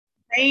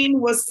Jane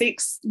was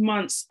 6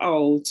 months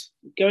old,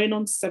 going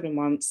on 7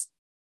 months.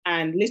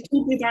 And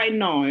little did I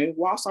know,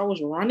 whilst I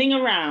was running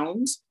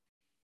around,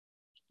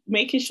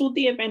 making sure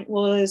the event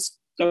was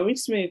going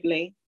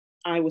smoothly,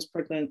 I was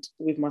pregnant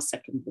with my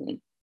second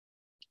born.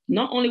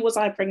 Not only was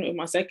I pregnant with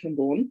my second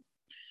born,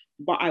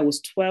 but I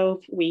was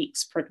 12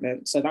 weeks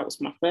pregnant. So that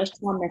was my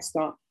first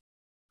trimester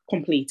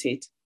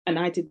completed. And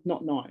I did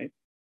not know.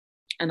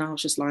 And I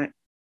was just like,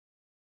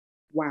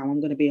 wow, I'm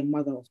going to be a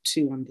mother of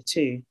two under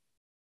two.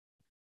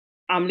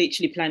 I'm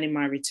literally planning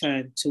my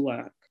return to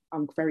work.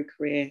 I'm very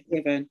career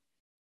driven.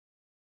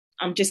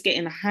 I'm just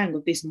getting a hang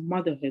of this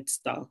motherhood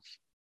stuff.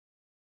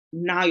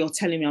 Now you're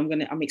telling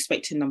me I'm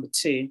expecting number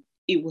two.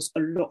 It was a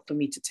lot for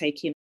me to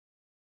take in.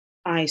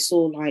 I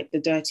saw like the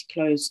dirty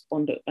clothes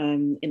on the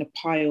in a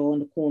pile on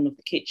the corner of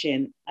the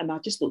kitchen, and I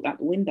just looked out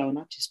the window and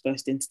I just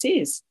burst into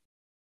tears.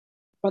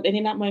 But then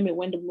in that moment,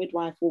 when the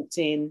midwife walked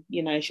in,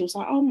 she was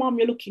like, "Oh, Mom,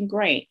 you're looking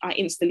great." I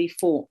instantly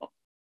thought,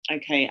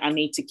 okay, I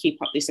need to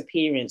keep up this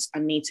appearance. I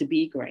need to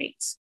be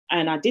great.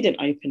 And I didn't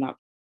open up.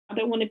 I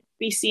don't want to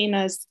be seen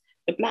as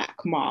the black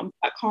mom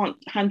that can't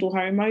handle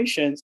her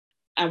emotions.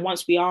 And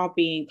once we are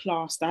being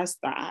classed as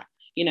that,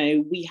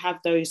 we have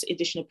those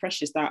additional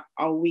pressures that,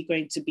 are we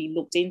going to be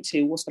looked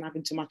into? What's going to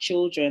happen to my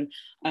children?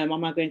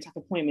 Am I going to have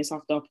appointments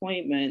after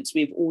appointments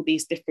with all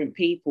these different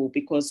people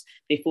because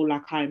they feel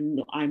like I'm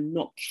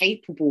not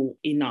capable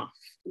enough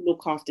to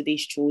look after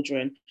these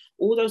children?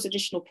 All those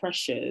additional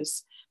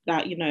pressures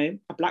that,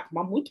 a black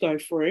mum would go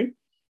through,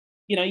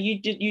 you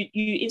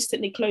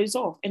instantly close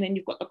off. And then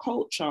you've got the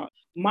culture.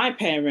 My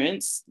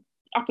parents,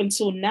 up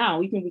until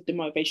now, even with the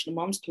Motivational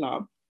Mums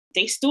Club,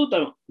 they still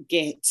don't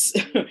get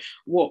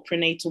what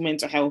prenatal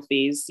mental health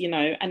is,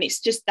 and it's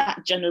just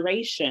that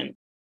generation.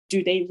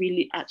 Do they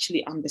really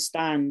actually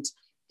understand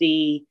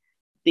the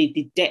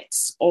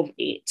depths of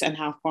it and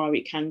how far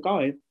it can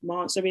go?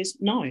 My answer is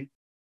no.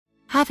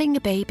 Having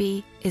a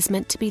baby is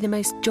meant to be the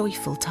most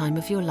joyful time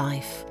of your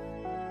life.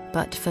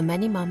 But for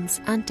many mums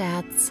and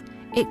dads,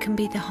 it can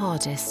be the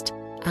hardest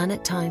and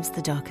at times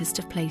the darkest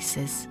of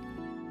places.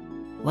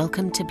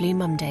 Welcome to Blue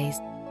Mondays,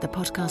 the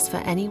podcast for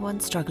anyone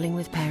struggling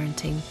with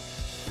parenting.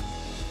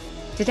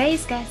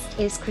 Today's guest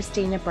is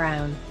CHRISTINA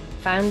Brown,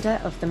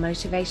 founder of the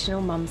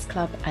Motivational Mums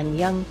Club and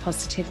Young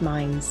Positive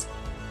Minds.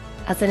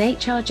 As an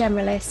HR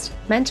generalist,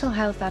 mental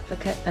health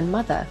advocate and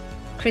mother,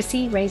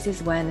 Chrissy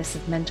raises awareness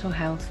of mental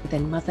health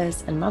within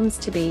mothers and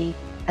mums-to-be,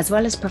 as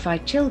well as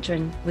provide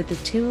children with the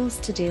tools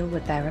to deal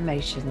with their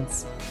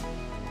emotions.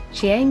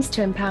 She aims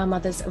to empower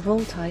mothers of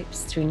all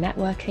types through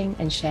networking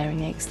and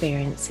sharing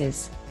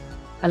experiences.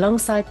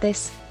 Alongside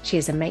this, she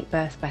is a Make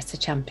Birth Better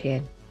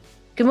champion.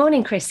 Good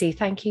morning, Chrissy.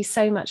 Thank you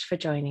so much for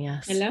joining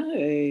us.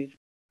 Hello.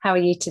 How are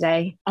you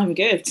today? I'm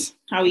good.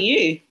 How are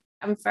you?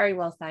 I'm very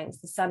well, thanks.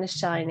 The sun is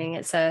shining.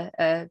 It's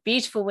a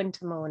beautiful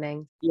winter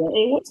morning. Yeah,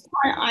 it was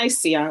quite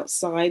icy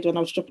outside when I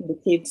was dropping the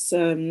kids'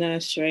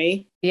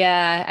 nursery.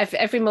 Yeah,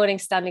 every morning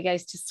Stanley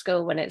goes to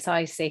school when it's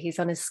icy. He's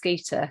on his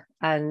scooter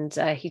and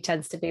he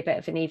tends to be a bit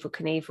of an Evel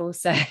Knievel.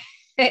 So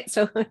it's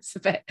always a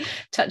bit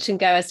touch and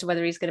go as to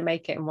whether he's going to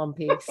make it in one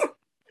piece.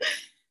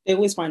 They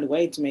always find a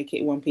way to make it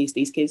in one piece,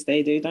 these kids,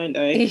 they do, don't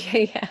they?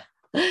 Yeah.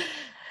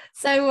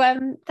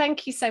 So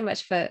thank you so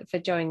much for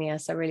joining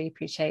us. I really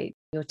appreciate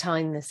your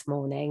time this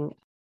morning.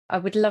 I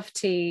would love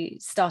to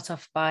start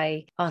off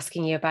by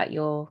asking you about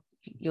your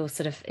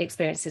sort of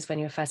experiences when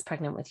you were first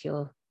pregnant with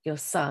your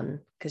son,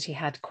 because you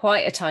had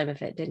quite a time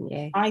of it, didn't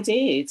you? I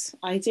did.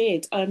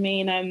 I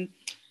mean,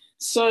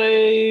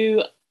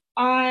 so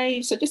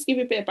just to give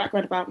you a bit of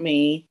background about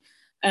me,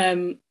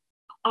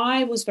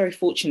 I was very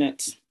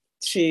fortunate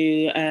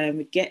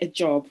to get a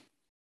job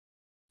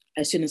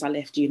as soon as I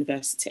left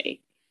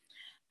university.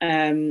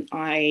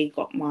 I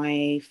got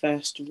my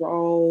first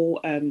role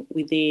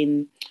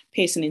within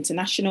Pearson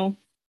International.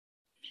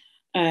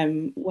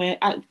 Where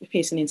at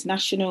Pearson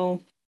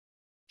International,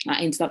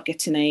 I ended up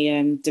getting a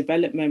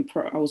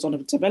I was on a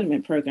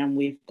development program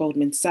with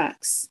Goldman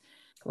Sachs.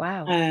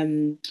 Wow.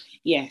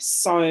 Yes,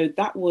 so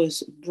that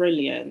was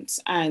brilliant,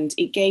 and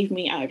it gave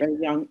me at a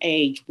very young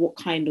age what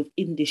kind of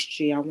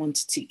industry I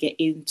wanted to get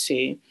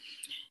into.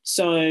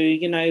 So,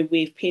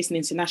 with Pearson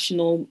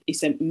International,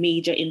 it's a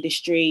media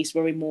industry. It's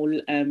very more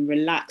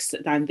relaxed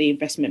than the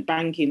investment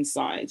banking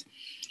side.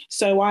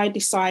 So I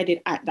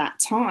decided at that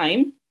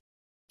time,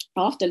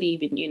 after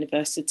leaving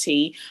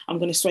university, I'm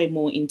going to sway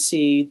more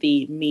into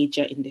the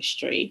media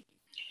industry.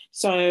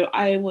 So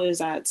I was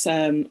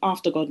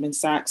after Goldman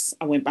Sachs,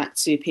 I went back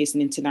to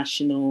Pearson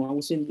International. I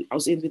was in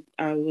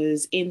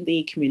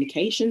the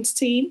communications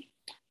team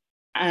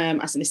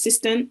as an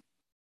assistant.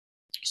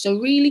 So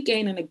really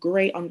gaining a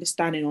great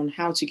understanding on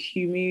how to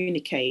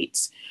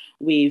communicate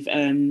with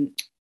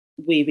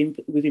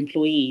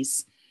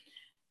employees,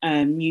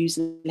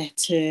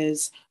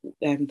 newsletters,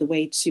 the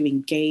way to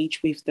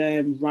engage with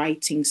them,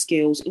 writing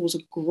skills. It was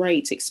a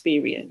great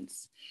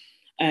experience.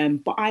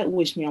 But I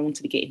always knew I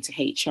wanted to get into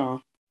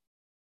HR.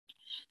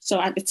 So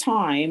at the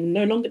time,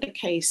 no longer the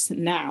case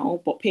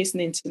now, but Pearson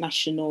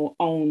International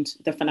owned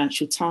the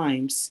Financial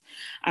Times.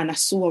 And I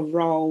saw a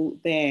role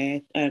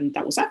there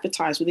that was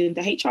advertised within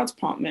the HR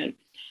department.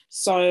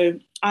 So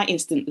I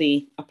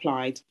instantly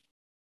applied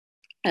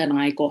and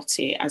I got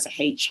it as a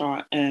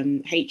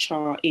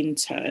HR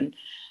intern,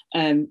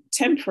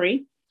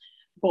 temporary,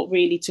 but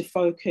really to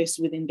focus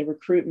within the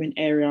recruitment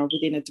area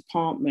within a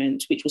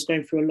department which was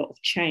going through a lot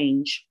of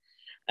change.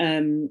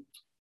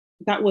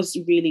 That was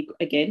really,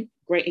 again,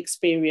 great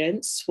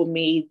experience for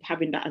me,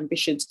 having that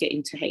ambition to get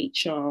into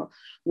HR,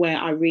 where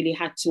I really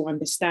had to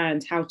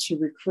understand how to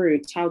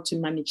recruit, how to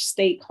manage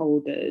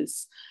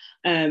stakeholders.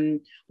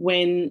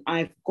 When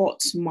I've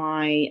got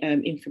my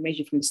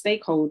information from the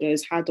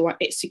stakeholders, how do I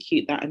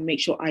execute that and make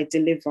sure I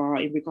deliver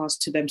in regards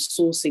to them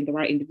sourcing the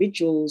right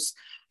individuals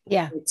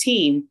for the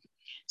team?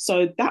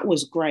 So that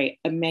was great,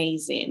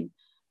 amazing.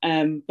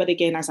 But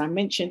again, as I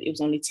mentioned, it was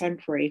only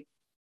temporary.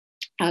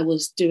 I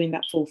was doing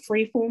that for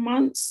 3-4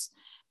 months.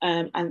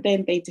 And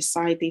then they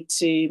decided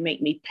to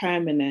make me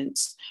permanent,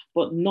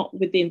 but not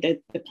within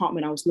the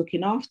department I was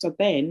looking after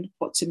then,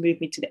 but to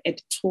move me to the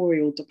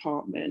editorial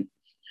department,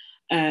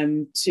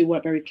 to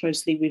work very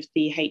closely with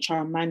the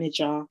HR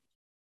manager.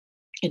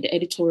 And the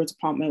editorial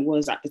department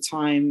was at the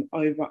time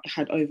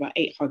had over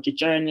 800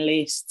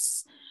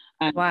 journalists.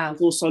 And wow. I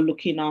was also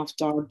looking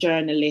after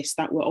journalists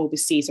that were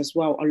overseas as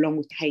well, along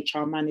with the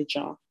HR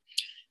manager.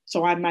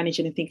 So I managed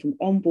anything from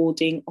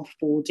onboarding,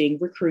 offboarding,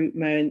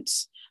 recruitment,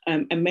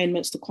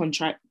 amendments to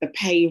contract, the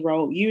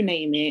payroll, you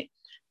name it.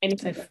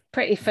 Anything. So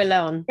pretty full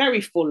on.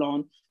 Very full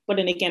on. But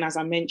then again, as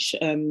I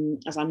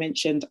mentioned,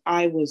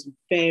 I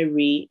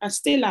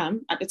still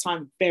am at the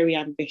time, very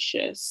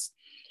ambitious.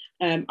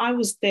 I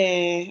was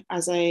there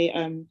as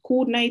a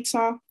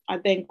coordinator. I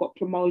then got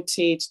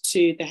promoted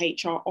to the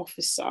HR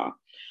officer.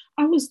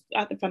 I was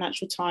at the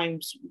Financial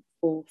Times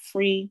for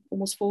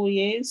almost 4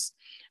 years,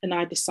 and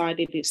I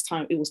decided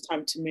it was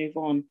time to move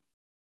on.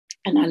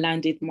 And I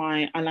landed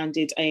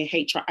a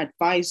HR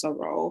advisor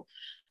role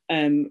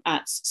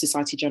at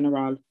Société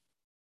Générale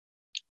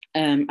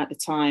at the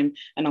time,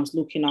 and I was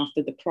looking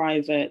after the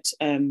private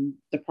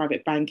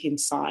banking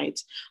side.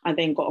 I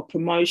then got a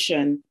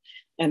promotion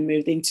and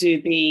moved into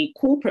the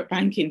corporate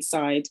banking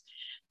side,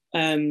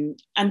 and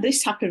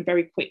this happened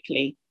very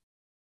quickly.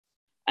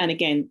 And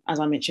again, as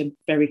I mentioned,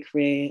 very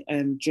career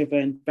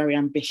driven, very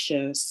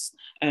ambitious,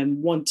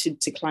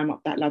 wanted to climb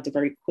up that ladder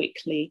very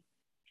quickly.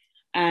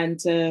 And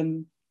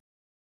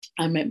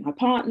I met my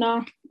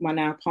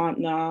now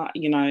partner,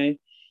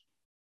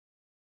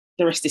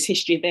 the rest is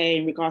history there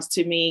in regards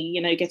to me,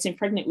 getting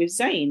pregnant with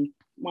Zane,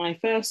 my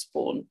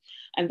firstborn.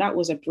 And that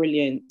was a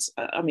brilliant,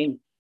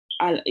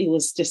 it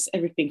was just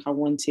everything I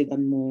wanted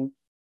and more.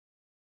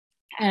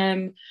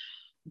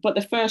 But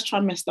the first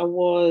trimester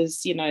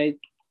was,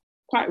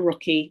 quite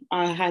rocky.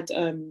 I had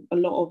a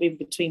lot of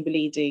in-between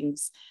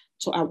bleedings.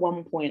 So at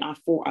one point, I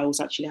thought I was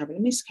actually having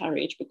a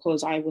miscarriage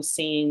because I was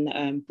seeing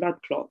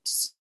blood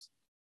clots.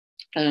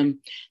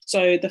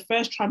 So the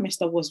first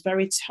trimester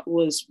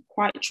was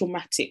quite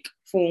traumatic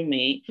for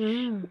me.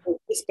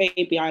 This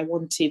baby I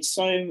wanted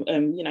so,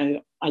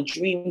 I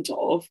dreamed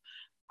of.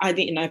 I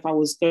didn't know if I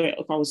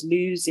was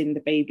losing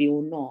the baby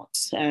or not.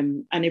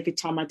 And every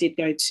time I did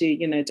go to,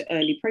 the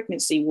early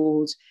pregnancy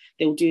ward,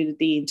 they'll do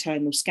the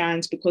internal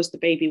scans because the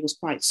baby was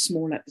quite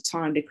small at the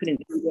time. They couldn't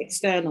do the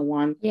external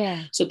one.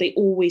 Yeah. So they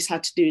always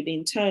had to do the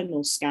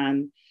internal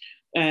scan.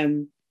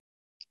 And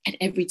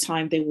every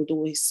time they would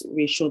always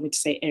reassure me to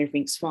say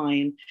everything's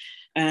fine.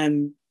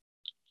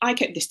 I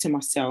kept this to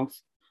myself.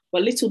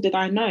 But little did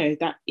I know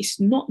that it's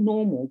not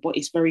normal, but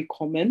it's very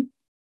common.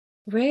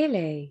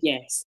 Really?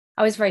 Yes.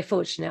 I was very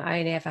fortunate. I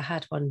only ever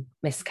had one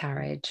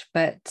miscarriage,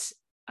 but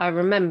I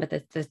remember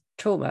the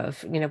trauma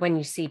of, when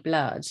you see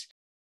blood,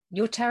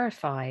 you're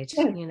terrified,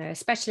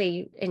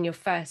 especially in your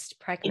first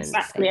pregnancy.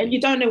 Exactly. And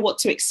you don't know what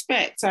to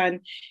expect.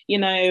 And,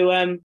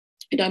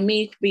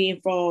 me being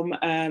from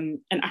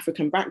an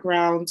African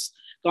background,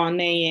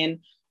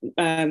 Ghanaian,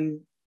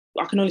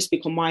 I can only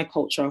speak on my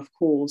culture, of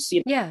course.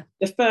 The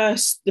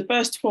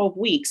first 12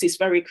 weeks is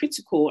very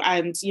critical,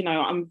 and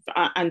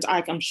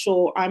I'm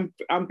sure I'm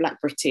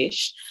Black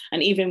British,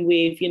 and even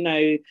with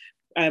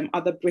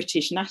other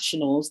British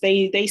nationals,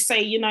 they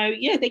say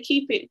they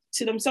keep it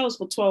to themselves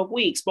for 12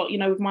 weeks. But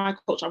with my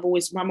culture,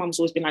 my mum's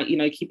always been like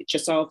keep it to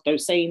yourself,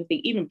 don't say anything,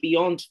 even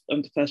beyond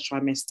the first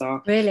trimester.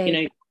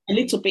 Really, a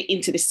little bit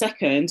into the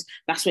second,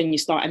 that's when you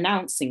start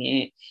announcing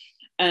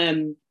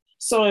it.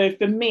 So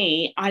for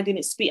me, I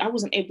didn't speak. I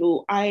wasn't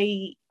able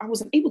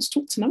to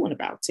talk to no one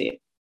about it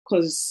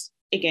because,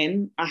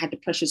 again, I had the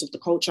pressures of the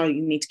culture.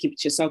 You need to keep it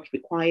to yourself, keep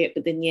it quiet.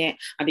 But then,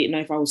 I didn't know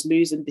if I was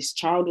losing this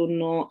child or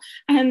not.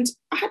 And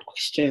I had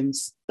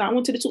questions that I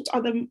wanted to talk to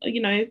other,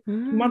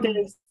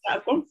 mothers that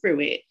have gone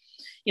through it.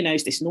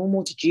 Is this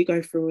normal? Did you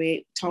go through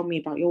it? Tell me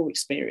about your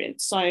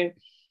experience. So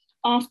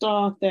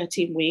after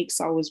 13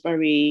 weeks, I was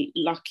very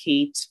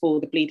lucky for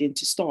the bleeding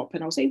to stop.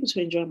 And I was able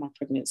to enjoy my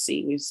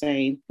pregnancy with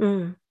Zane.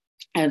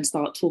 And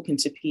start talking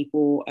to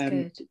people,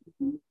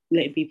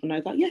 letting people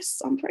know that,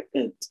 yes, I'm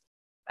pregnant.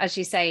 as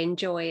you say,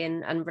 enjoy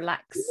and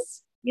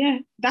relax. Yeah,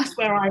 that's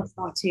where I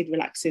started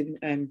relaxing,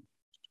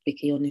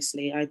 Vicky,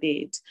 honestly, I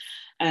did.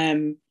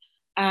 And,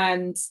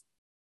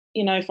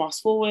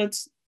 fast forward,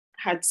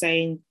 had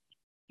saying,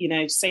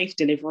 safe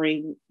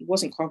delivery, it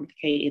wasn't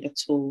complicated at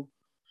all.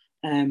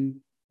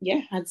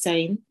 Had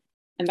Zane.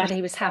 And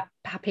he was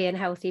happy and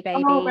healthy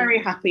baby. Oh,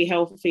 very happy,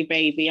 healthy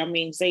baby. I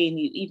mean, Zane,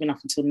 even up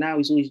until now,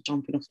 he's always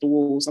jumping off the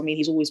walls. I mean,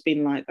 he's always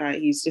been like that.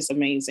 He's just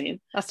amazing.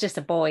 That's just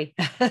a boy.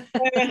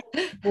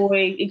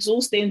 Boy,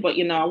 exhausting, but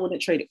I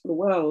wouldn't trade it for the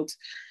world.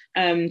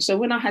 So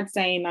when I had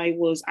Zane, I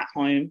was at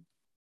home,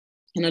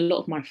 and a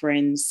lot of my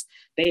friends,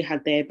 they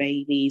had their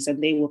babies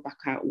and they were back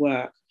at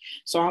work.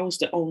 So I was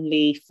the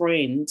only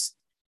friend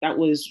that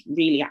was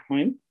really at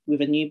home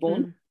with a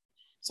newborn.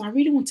 So I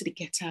really wanted to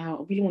get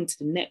out. I really wanted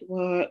to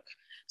network.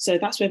 So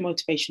that's where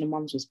Motivational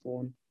Mums was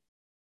born.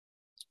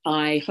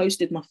 I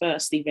hosted my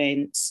first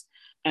event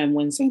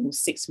when Zane was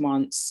 6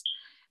 months.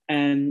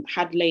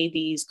 Had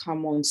ladies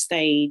come on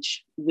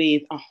stage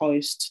with a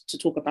host to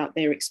talk about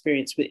their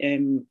experience with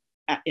in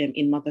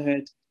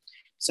motherhood.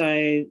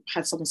 So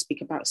had someone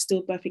speak about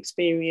stillbirth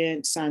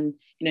experience, and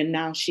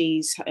now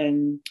she's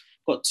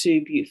got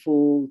 2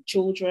 beautiful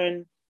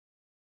children.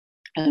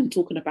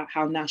 Talking about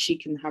how now she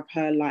can have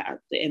her light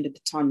at the end of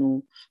the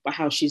tunnel, but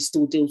how she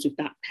still deals with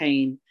that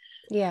pain.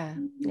 Yeah.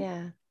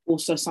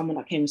 Also, someone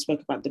that came and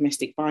spoke about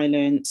domestic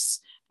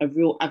violence, a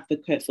real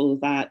advocate for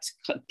that,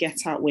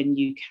 get out when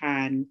you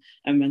can,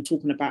 and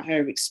talking about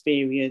her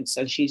experience,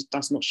 and she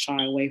does not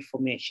shy away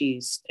from it.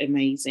 She's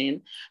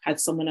amazing. Had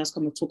someone else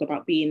come and talk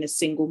about being a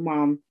single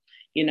mum,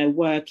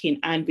 working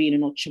and being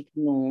an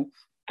entrepreneur,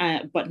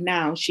 but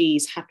now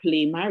she's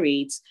happily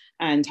married,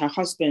 and her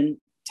husband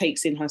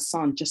takes in her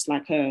son just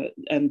like her,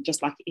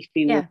 just like if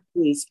he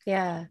was.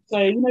 Yeah.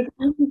 So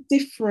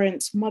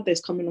different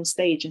mothers coming on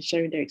stage and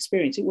sharing their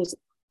experience. It was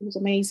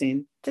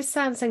amazing. This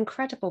sounds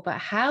incredible, but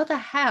how the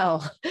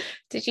hell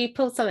did you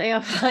pull something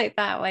off like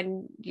that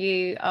when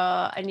you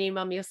are a new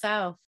mum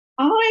yourself?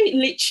 I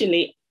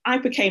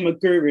became a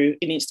guru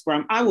in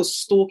Instagram. I was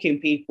stalking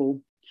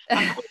people.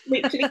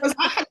 Because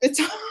I had the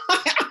time.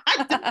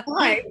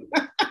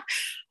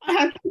 I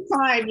had the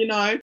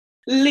time,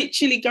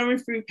 literally going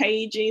through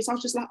pages. I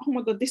was just like, oh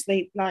my God, this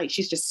lady, like,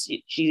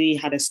 she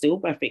had a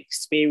stillbirth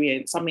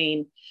experience. I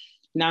mean,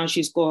 now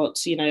she's got,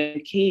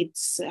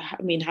 kids.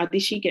 I mean, how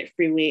did she get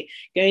through it?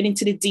 Going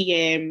into the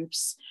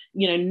DMs,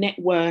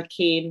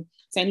 networking,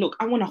 saying, look,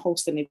 I want to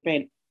host an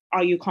event.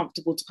 Are you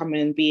comfortable to come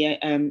and be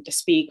a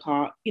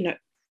speaker?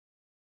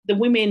 The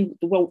women,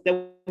 they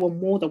were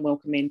more than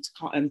welcoming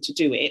to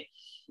do it.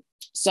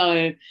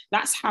 So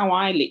that's how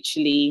I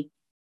literally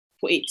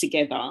put it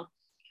together.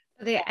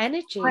 The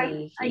energy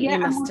you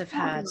must have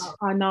had.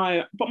 I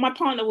know, but my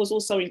partner was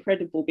also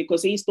incredible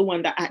because he's the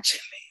one that actually,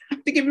 I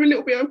have to give him a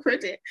little bit of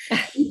credit.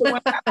 He's the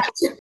one that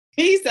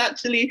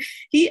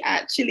he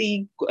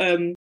actually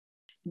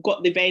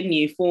got the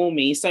venue for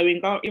me. So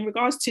in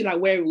regards to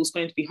like where it was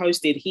going to be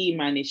hosted, he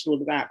managed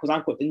all of that because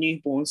I've got the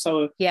newborn.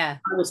 So yeah,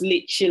 I was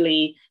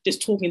literally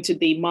just talking to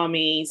the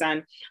mummies,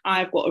 and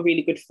I've got a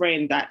really good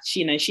friend that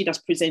she does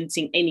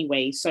presenting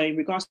anyway. So in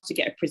regards to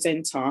get a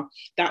presenter,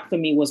 that for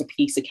me was a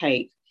piece of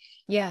cake.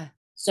 Yeah.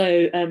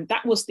 So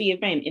that was the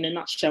event in a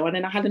nutshell. And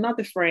then I had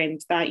another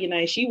friend that,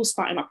 she was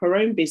starting up her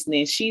own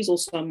business. She's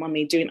also a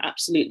mummy, doing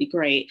absolutely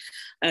great.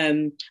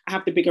 I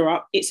have to big her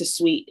up. It's a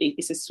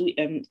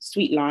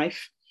sweet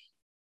life.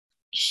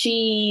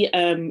 She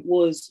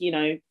was,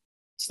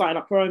 starting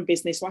up her own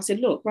business. So I said,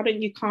 look, why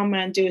don't you come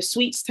and do a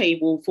sweets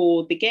table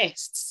for the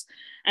guests?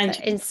 And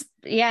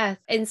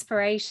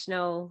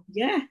inspirational.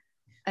 Yeah.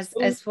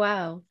 As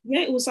well. Yeah,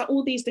 it was like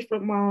all these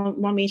different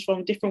mummies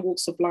from different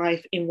walks of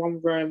life in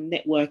one room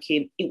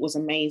networking. It was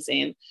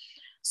amazing.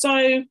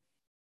 So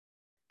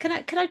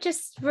can I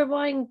just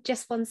rewind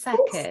just 1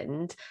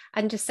 second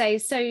and just say,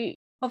 so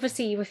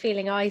obviously you were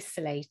feeling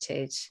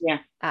isolated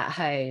at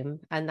home,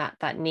 and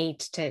that need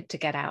to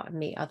get out and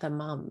meet other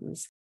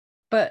mums,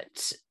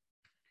 but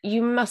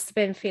you must have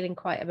been feeling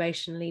quite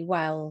emotionally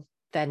well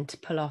then to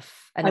pull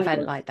off an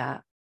event like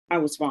that. I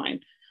was fine.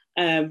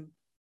 I'd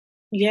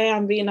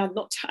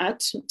not to add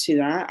to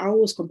that, I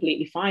was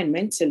completely fine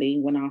mentally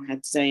when I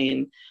had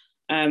Zane.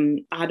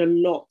 I had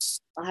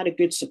a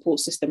good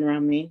support system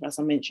around me, as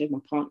I mentioned, my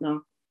partner,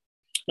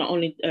 not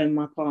only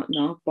my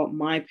partner, but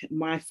my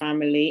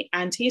family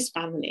and his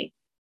family.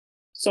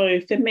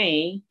 So for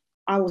me,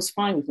 I was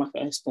fine with my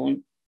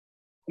firstborn,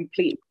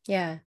 completely.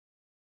 Yeah.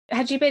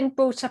 Had you been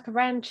brought up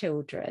around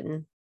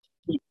children?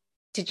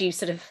 Did you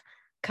sort of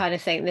kind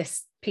of think,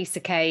 this piece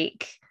of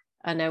cake,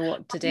 I know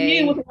what to do?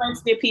 It wasn't going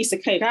to be a piece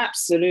of cake.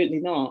 Absolutely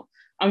not.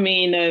 I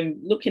mean,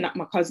 looking at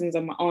my cousins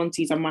and my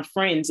aunties and my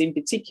friends in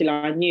particular,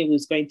 I knew it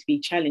was going to be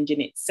challenging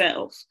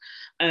itself.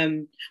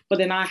 But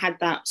then I had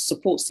that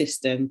support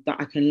system that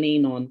I can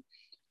lean on.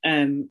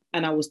 And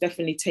I was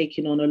definitely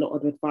taking on a lot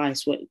of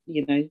advice.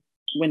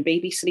 When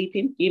baby's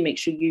sleeping, you make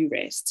sure you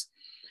rest.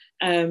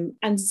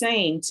 And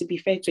Zane, to be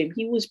fair to him,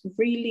 he was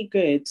really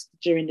good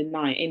during the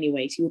night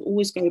anyways. He would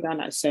always go down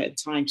at a certain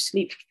time,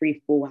 sleep for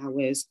 3-4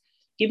 hours.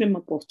 give him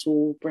a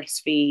bottle,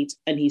 breastfeed,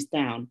 and he's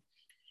down.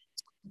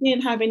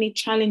 Didn't have any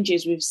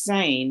challenges with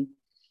Zane.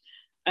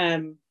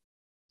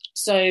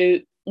 So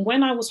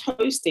when I was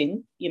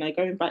hosting,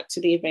 going back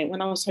to the event,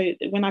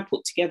 when I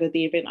put together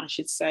the event, I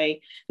should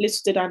say,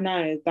 little did I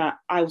know that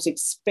I was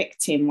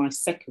expecting my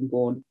second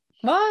born.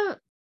 What?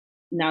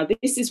 Now,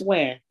 this is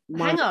where...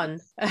 Hang on.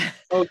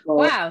 Oh, God.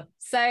 Wow.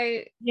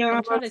 So yeah,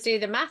 I'm trying to do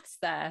the maths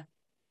there.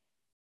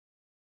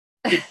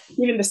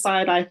 Giving the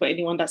side eye for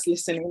anyone that's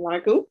listening,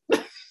 like, oh.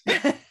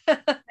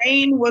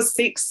 Zane was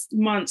 6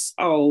 months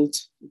old,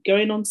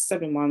 going on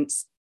 7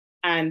 months.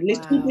 And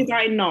little did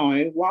I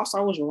know, whilst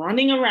I was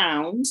running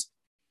around,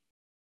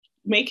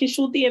 making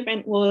sure the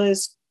event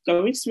was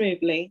going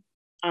smoothly,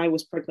 I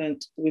was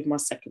pregnant with my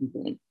second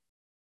born.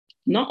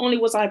 Not only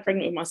was I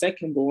pregnant with my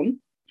second born,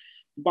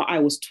 but I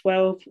was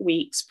 12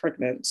 weeks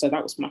pregnant. So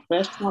that was my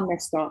first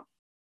trimester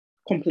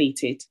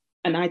completed.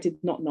 And I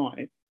did not know.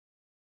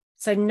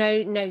 So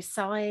no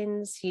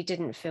signs, you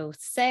didn't feel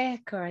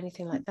sick or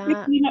anything like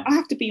that? I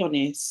have to be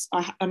honest.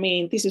 I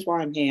mean, this is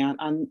why I'm here,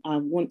 and I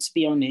want to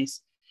be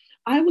honest.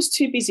 I was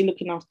too busy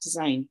looking after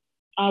Zane.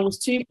 I was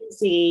too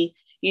busy,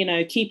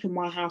 keeping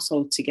my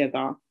household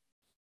together,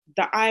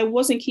 that I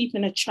wasn't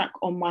keeping a track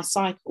on my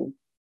cycle.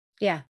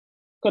 Yeah.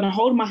 Gonna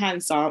hold my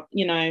hands up,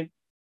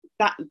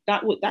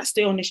 that's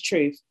the honest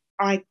truth.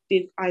 I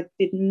did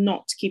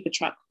not keep a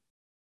track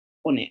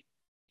on it.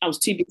 I was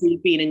too busy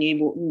being a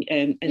newborn.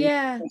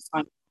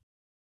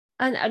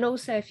 And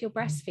also, if you're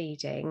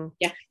breastfeeding,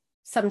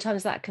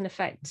 sometimes that can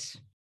affect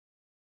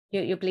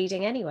your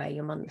bleeding anyway,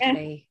 your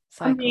monthly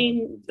cycle. I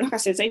mean, like I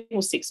said, Zane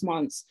was 6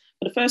 months.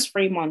 For the first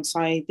 3 months,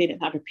 I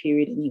didn't have a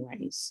period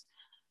anyways.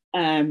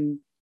 The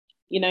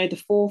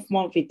 4th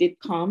month, it did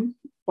come,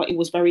 but it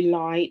was very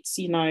light,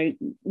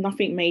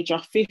 nothing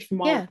major. 5th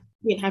month,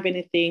 didn't have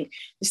anything.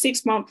 The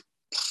 6th month,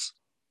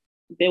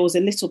 there was a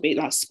little bit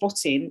like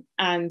spotting,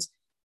 and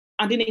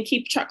I didn't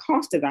keep track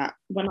after that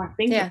when I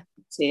think about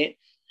it.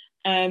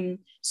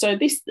 So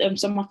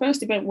my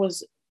first event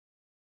was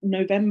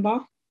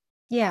November.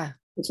 Yeah.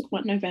 We're talking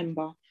about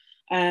November.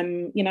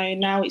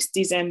 Now it's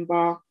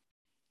December.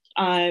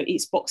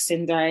 It's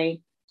Boxing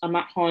Day. I'm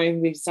at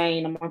home with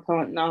Zane and my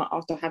partner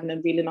after having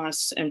a really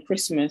nice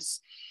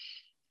Christmas.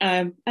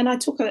 And I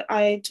took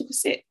a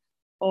sip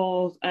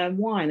of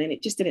wine, and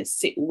it just didn't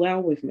sit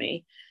well with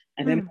me.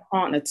 And then my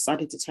partner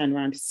decided to turn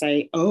around and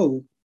say,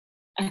 "Oh,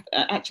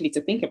 actually,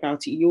 to think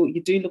about it,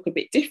 you do look a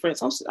bit different."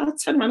 So I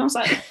turned around, I was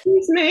like,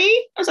 "Excuse me?"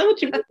 I was like, "What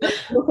do you mean?"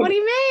 What do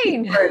you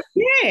mean?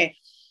 Yeah.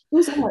 He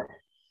was like,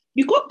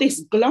 "You got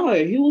this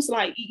glow." He was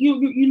like,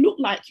 you look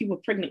like you were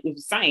pregnant with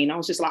Zane." I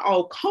was just like,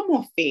 "Oh, come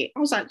off it." I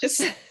was like, just...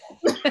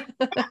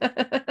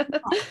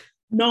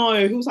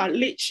 No. He was like,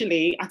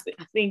 "Literally, I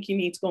think you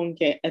need to go and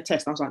get a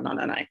test." I was like, no.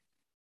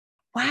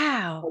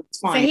 Wow.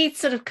 So he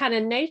sort of kind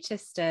of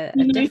noticed a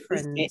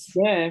difference.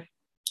 Yeah.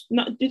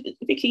 No,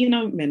 Vicky,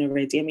 men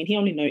already. I mean, he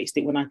only noticed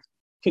it when I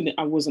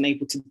wasn't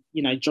able to,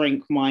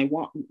 drink my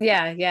wine.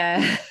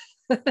 Yeah.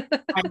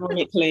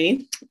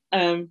 Ironically.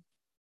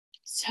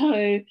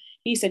 So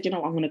he said,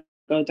 "I'm going to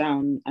go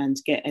down and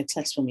get a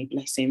test for me,"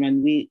 bless him.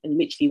 And we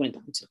literally went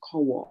down to the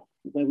co-op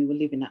where we were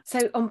living at.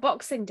 So on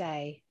Boxing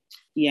Day?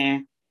 Yeah,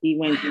 he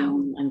went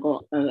down and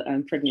got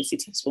a pregnancy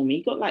test for me.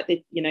 He got like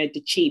the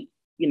cheap,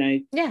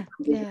 Yeah.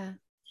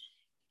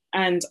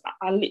 And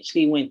I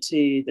literally went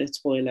to the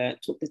toilet,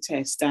 took the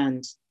test,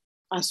 and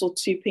I saw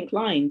 2 pink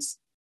lines.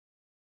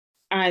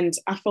 And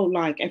I felt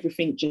like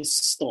everything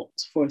just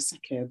stopped for a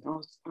second. I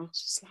was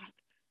just like,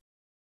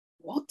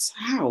 what?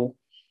 How?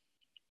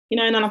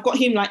 And then I've got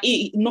him like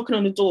knocking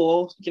on the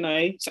door,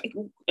 saying,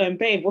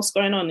 "Babe, what's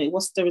going on?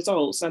 What's the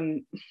results?"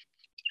 And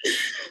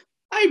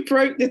I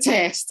broke the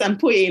test and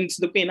put it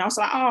into the bin. I was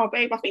like, "Oh,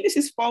 babe, I think this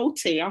is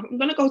faulty. I'm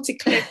going to go to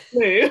Clear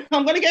Blue.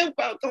 I'm going to go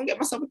and get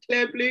myself a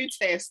Clear Blue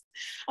test.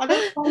 I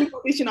don't know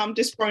what this, I'm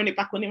just throwing it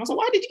back on him." I was like,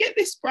 "Why did you get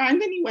this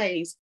brand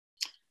anyways?"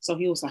 So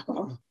he was like,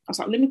 "Oh." I was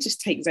like, "Let me just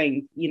take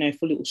Zane,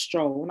 for a little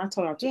stroll." And I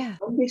told her,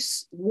 on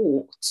this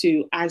walk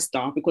to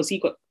Asda, because he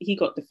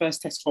got the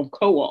first test from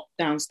Co-op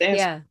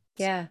downstairs.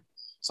 Yeah.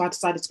 So I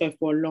decided to go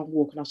for a long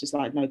walk, and I was just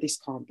like, "No, this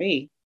can't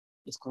be.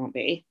 This can't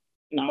be."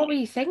 No. What were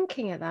you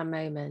thinking at that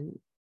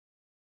moment?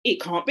 It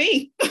can't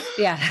be.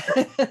 Yeah.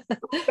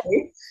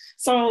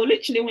 So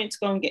literally went to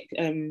go and get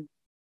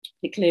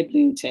the Clear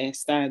Blue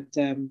test, and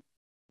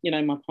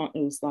my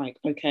partner was like,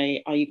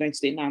 "Okay, are you going to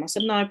do it now?" And I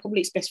said, "No,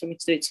 probably it's best for me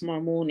to do it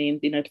tomorrow morning.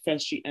 The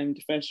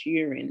first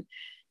urine,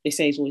 they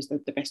say, is always the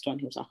best one."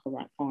 He was like, "All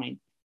right, fine."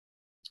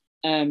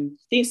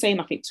 Didn't say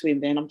nothing to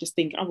him then. I'm just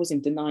thinking, I was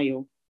in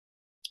denial.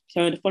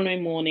 So the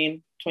following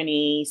morning,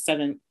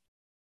 27th,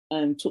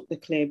 took the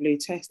Clear Blue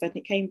test, and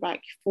it came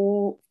back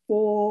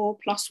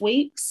 4+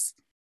 weeks.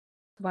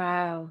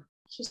 Wow.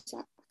 Just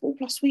like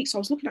 4+ weeks. So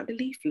I was looking at the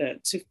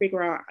leaflet to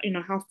figure out,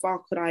 how far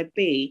could I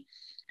be?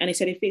 And he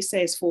said, if it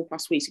says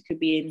 4+ weeks, it could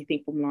be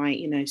anything from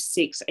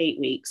 6-8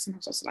 weeks. And I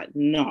was just like,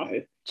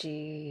 no.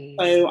 Jeez.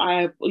 So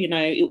I,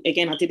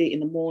 again, I did it in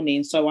the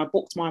morning. So I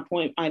booked my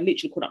appointment. I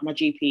literally called up my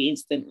GP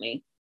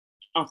instantly.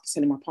 after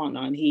telling my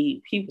partner, and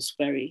he was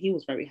very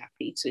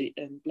happy to,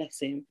 bless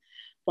him.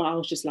 But I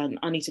was just like,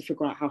 I need to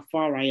figure out how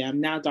far I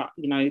am now that,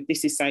 you know,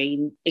 this is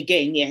saying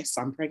again, yes,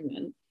 I'm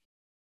pregnant.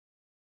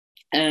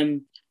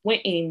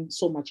 Went in,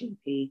 saw my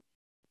GP.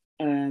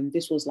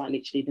 This was like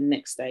literally the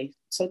next day.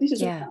 So this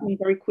is all happening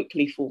very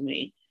quickly for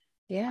me.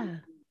 Yeah.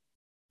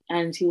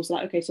 And he was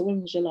like, okay, so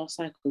when was your last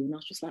cycle? And I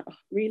was just like, oh,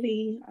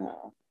 really?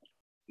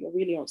 You're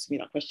really asking me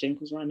that question,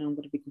 because right now I'm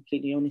going to be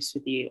completely honest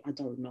with you. I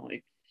don't know.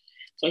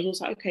 So he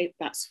was like, okay,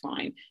 that's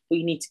fine. But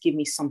you need to give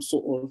me some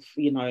sort of,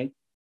 you know,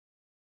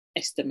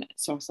 estimate.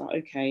 So I was like,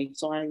 okay.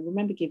 So I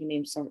remember giving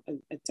him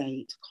a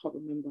date. I can't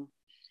remember.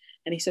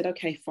 And he said,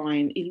 okay,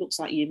 fine. It looks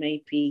like you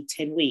may be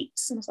 10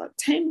 weeks. And I was like,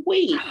 10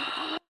 weeks?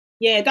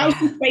 Yeah, that was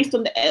just based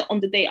on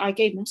the date I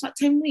gave him. I was like,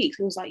 10 weeks?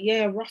 He was like,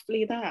 yeah,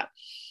 roughly that.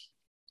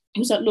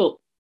 He was like, look,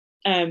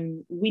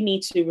 we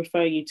need to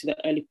refer you to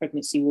the early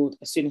pregnancy ward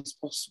as soon as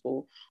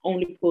possible,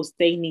 only because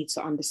they need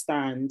to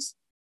understand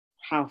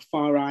how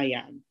far I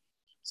am.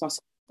 So I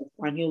said,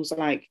 and he was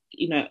like,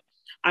 you know,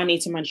 I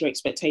need to manage your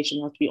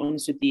expectations. I have to be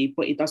honest with you,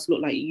 but it does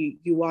look like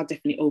you are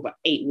definitely over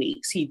 8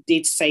 weeks. He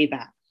did say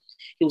that.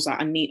 He was like,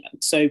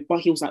 but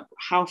he was like,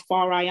 how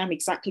far I am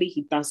exactly,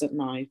 he doesn't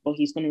know, but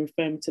he's going to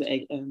refer me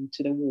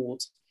to the ward.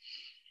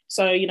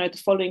 So, you know, the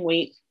following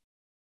week,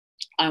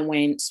 I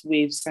went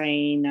with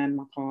Zane and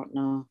my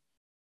partner,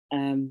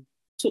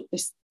 took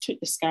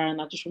the scan.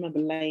 I just remember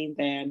laying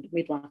there, and the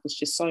midwife was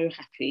just so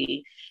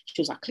happy.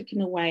 She was like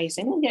clicking away,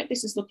 saying, oh yeah,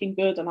 this is looking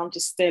good. And I'm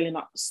just staring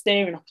up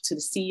to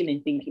the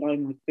ceiling, thinking, oh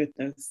my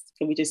goodness,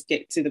 can we just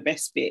get to the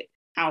best bit?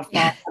 How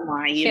far am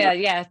I?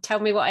 Yeah.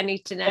 Tell me what I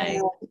need to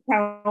know.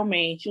 Tell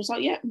me. She was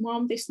like, yeah,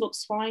 Mom, this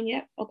looks fine.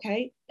 Yeah,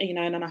 okay. You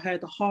know, and then I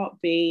heard the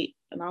heartbeat,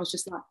 and I was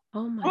just like,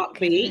 oh my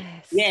heartbeat?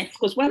 Goodness. Yes,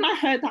 because when I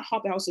heard that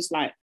heartbeat, I was just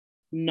like,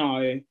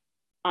 no,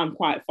 I'm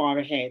quite far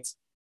ahead.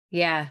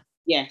 Yeah.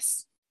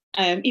 Yes.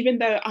 Even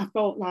though I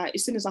felt like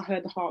as soon as I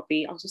heard the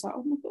heartbeat, I was just like,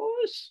 oh my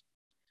gosh.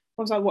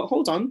 I was like, well,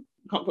 hold on,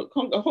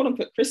 hold on,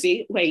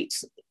 Chrissy, wait.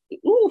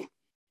 Ooh,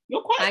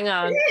 you're quite. Hang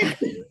on.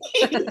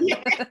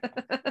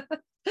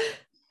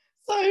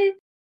 So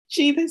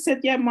she then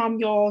said, yeah, Mum,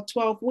 you're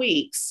 12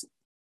 weeks.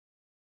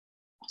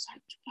 I was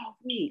like, 12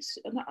 weeks?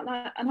 And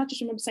I just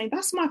remember saying,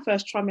 that's my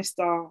first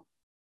trimester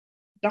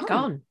done.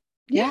 Gone.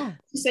 Yeah.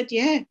 She said,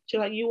 yeah. She's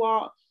like, you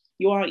are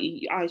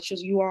in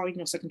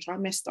your second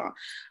trimester.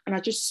 And I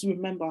just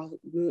remember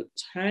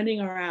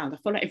turning around. I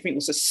felt like everything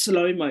was a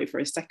slow-mo for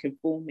a second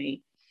for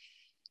me.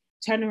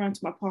 Turning around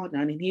to my partner,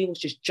 and he was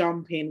just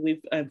jumping with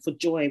for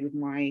joy with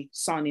my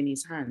son in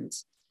his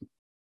hands.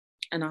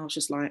 And I was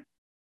just like,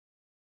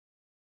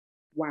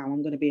 wow,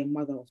 I'm going to be a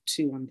mother of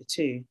 2 under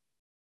 2.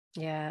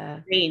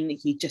 Yeah. Then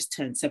he just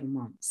turned 7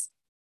 months.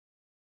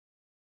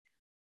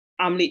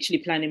 I'm literally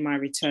planning my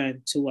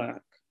return to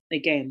work.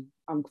 Again,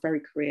 I'm very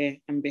career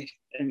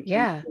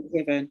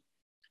driven.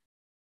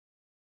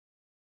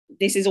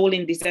 This is all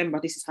in December.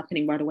 This is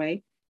happening, by the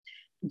way.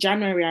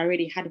 January, I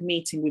already had a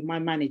meeting with my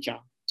manager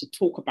to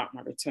talk about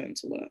my return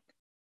to work.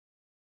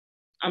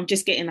 I'm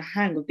just getting a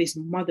hang of this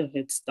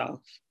motherhood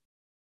stuff.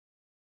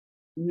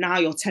 Now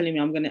you're telling me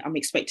I'm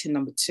expecting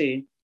number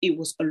 2. It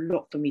was a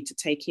lot for me to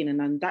take in. And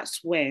then that's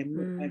where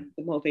the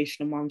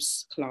Motivational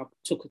Mums Club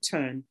took a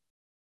turn.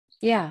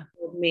 Yeah.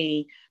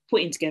 Me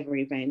putting together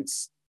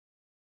events.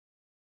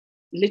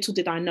 Little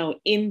did I know,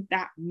 in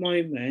that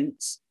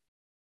moment,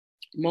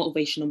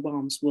 Motivational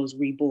Mums was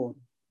reborn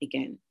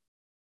again.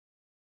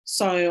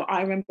 So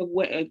I remember,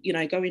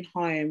 going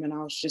home, and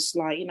I was just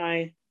like,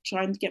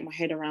 trying to get my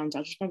head around.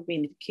 I just remember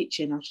being in the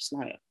kitchen. I was just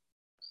like,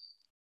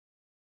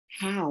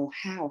 how?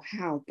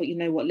 But you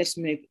know what? Let's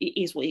move.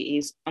 It is what it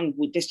is. And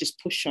let's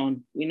just push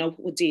on. We know what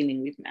we're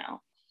dealing with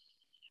now.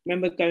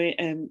 Remember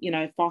going,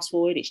 fast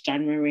forward, it's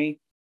January.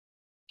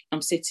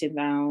 I'm sitting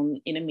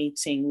down in a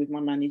meeting with my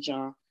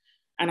manager,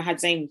 and I had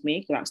Zane with me,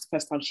 because that was the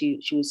first time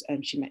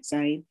she met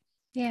Zane.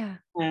 Yeah.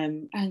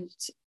 And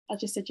I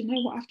just said, you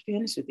know what? I have to be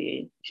honest with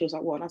you. She was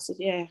like, what? And I said,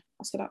 yeah.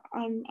 I said,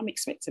 I'm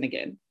expecting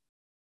again,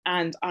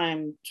 and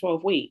I'm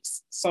 12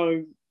 weeks.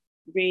 So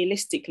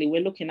realistically,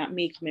 we're looking at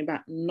me coming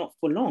back not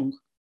for long,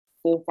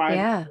 4 or 5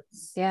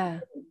 months. Yeah.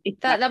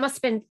 That must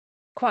have been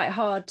quite a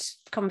hard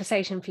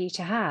conversation for you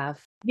to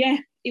have. Yeah,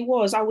 it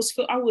was. I was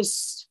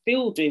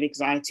filled with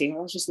anxiety. I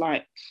was just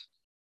like,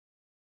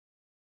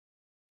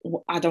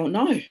 I don't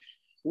know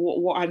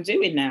what I'm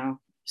doing now.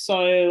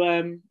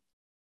 So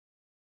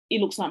it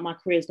looks like my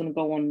career is going to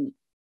go on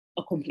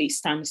a complete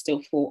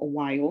standstill for a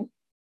while.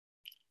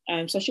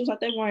 So she was like,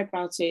 don't worry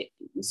about it.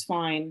 It's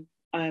fine.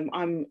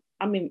 I'm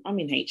in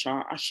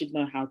HR. I should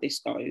know how this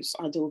goes.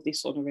 I deal with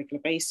this on a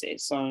regular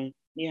basis. So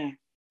yeah.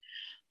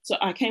 So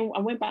I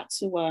went back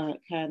to work,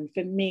 and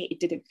for me,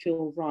 it didn't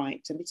feel right.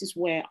 And this is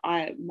where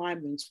my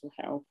mental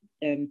health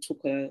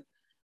took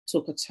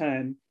a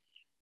turn,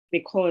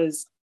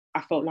 because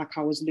I felt like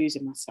I was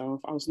losing myself.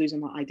 I was losing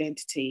my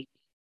identity.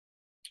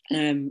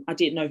 I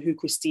didn't know who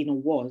Christina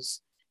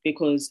was,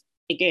 because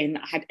again,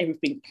 I had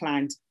everything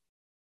planned,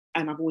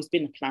 and I've always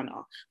been a planner.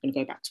 I'm going to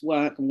go back to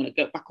work. I'm going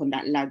to go back on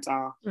that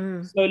ladder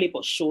slowly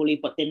but surely.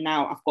 But then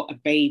now I've got a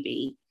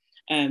baby.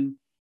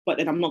 But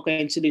then I'm not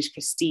going to lose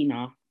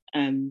Christina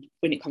when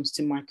it comes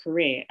to my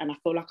career. And I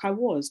feel like I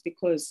was,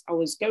 because I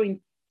was going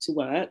to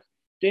work,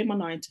 doing my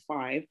 9 to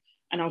 5,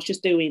 and I was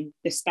just doing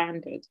the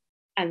standard.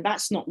 And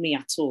that's not me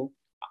at all.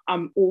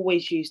 I'm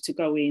always used to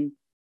going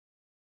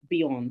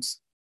beyond,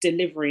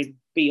 delivering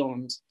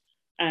beyond.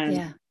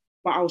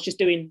 But I was just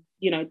doing,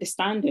 the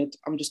standard.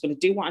 I'm just going to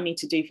do what I need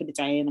to do for the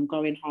day, and I'm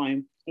going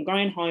home. I'm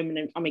going home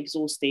and I'm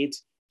exhausted.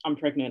 I'm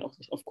pregnant,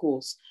 of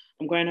course.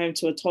 I'm going home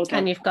to a toddler.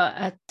 And you've got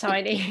a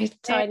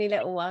tiny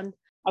little one.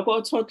 I've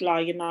got a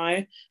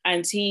toddler,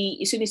 and he,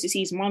 as soon as he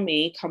sees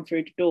mummy come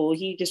through the door,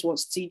 he just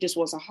wants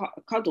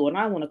a cuddle, and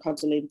I want to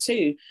cuddle him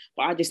too.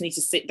 But I just need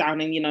to sit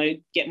down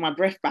and, get my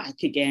breath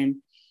back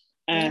again.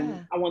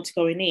 I want to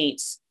go and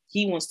eat.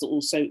 He wants to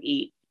also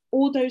eat.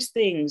 All those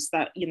things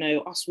that,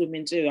 us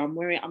women do. I'm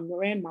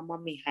wearing my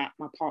mummy hat,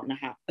 my partner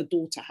hat, a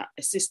daughter hat,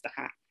 a sister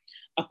hat,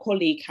 a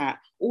colleague hat,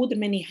 all the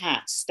many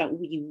hats that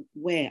we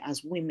wear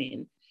as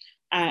women.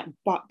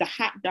 But the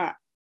hat that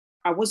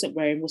I wasn't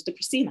wearing was the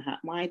Christina hat,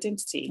 my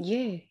identity.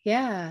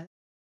 Yeah.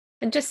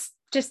 And just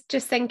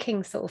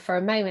thinking sort of for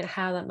a moment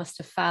how that must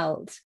have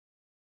felt,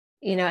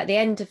 at the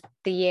end of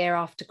the year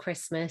after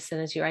Christmas, and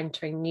as you're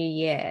entering New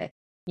Year,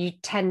 you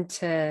tend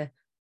to,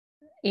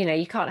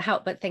 you can't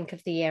help but think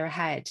of the year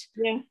ahead.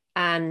 Yeah.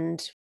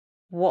 And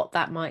what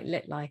that might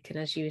look like. And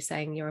as you were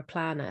saying, you're a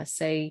planner.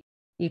 So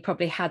you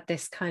probably had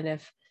this kind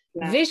of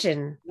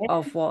vision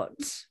of what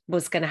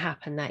was going to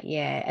happen that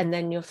year. And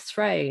then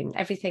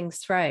everything's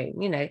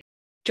thrown,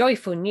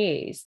 joyful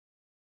news,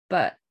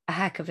 but a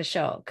heck of a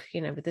shock,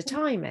 with the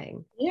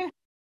timing. Yeah.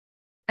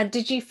 And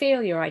did you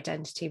feel your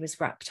identity was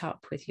wrapped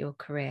up with your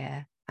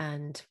career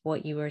and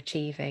what you were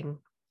achieving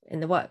in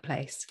the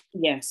workplace?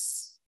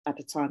 Yes, at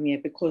the time,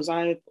 because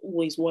I've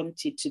always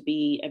wanted to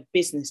be a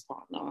business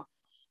partner,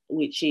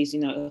 which is,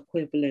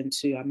 equivalent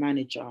to a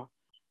manager.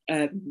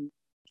 And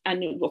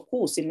of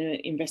course, in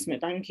the investment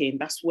banking,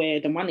 that's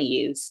where the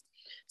money is.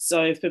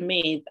 So for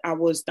me, that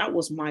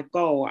was my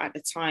goal at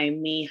the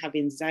time, me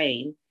having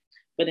Zayn.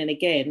 But then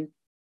again,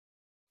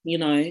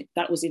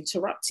 that was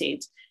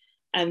interrupted.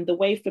 And the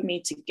way for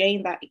me to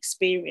gain that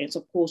experience,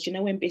 of course,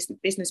 when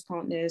business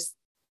partners,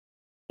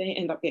 they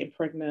end up getting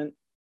pregnant.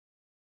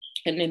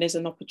 And then there's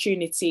an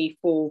opportunity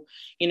for,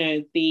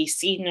 the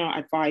senior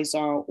advisor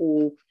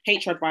or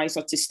HR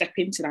advisor to step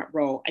into that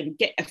role and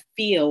get a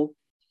feel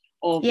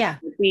of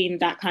being in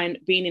that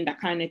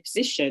kind of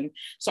position.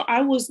 So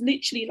I was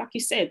literally, like you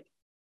said,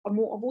 I've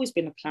always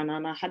been a planner,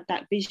 and I had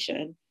that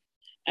vision.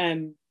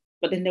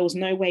 But then there was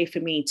no way for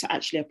me to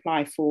actually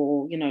apply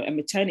for, a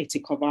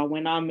maternity cover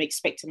when I'm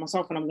expecting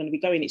myself and I'm going to be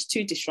going. It's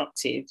too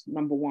disruptive,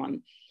 number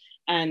one.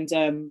 And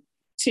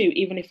two,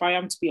 even if I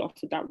am to be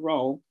offered that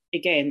role,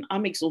 again,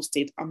 I'm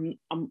exhausted. I'm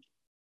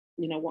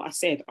what I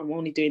said, I'm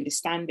only doing the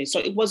standard. So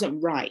it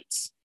wasn't right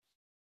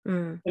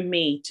for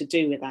me to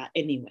do with that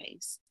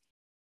anyways.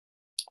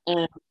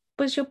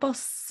 Was your boss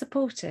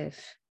supportive?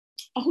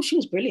 Oh, she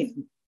was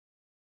brilliant.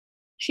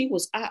 She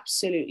was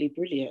absolutely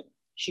brilliant.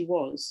 She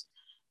was.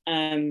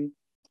 And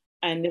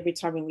every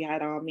time when we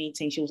had our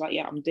meeting, she was like,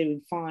 yeah, I'm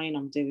doing fine.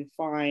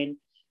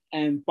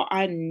 But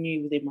I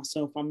knew within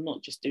myself, I'm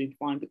not just doing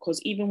fine,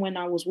 because even when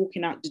I was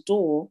walking out the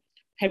door,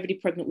 heavily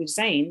pregnant with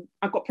Zayn,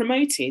 I got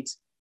promoted.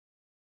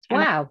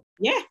 Wow.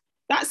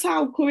 That's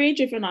how career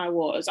driven I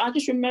was. I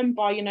just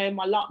remember,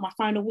 my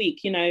final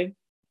week,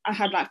 I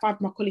had like 5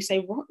 of my colleagues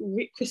say,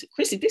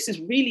 Chrissy, this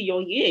is really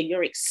your year.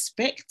 You're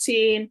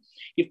expecting,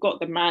 you've got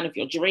the man of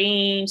your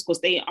dreams,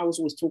 because I was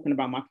always talking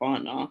about my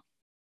partner.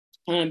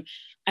 And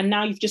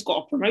now you've just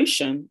got a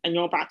promotion and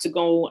you're about to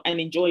go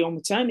and enjoy your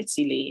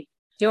maternity leave.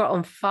 You're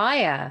on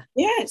fire.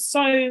 Yeah.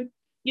 So,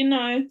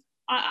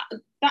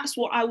 that's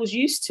what I was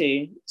used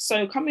to.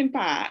 So coming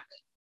back,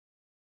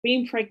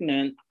 being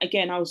pregnant,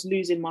 again, I was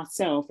losing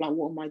myself. Like,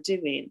 what am I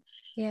doing?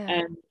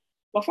 Yeah.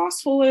 But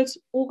fast forward,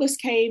 August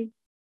came,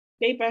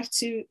 gave birth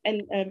to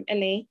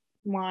Ellie,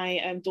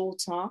 my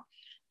daughter.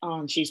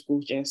 And she's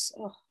gorgeous.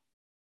 Oh,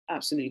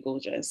 absolutely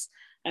gorgeous.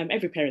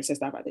 Every parent says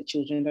that about their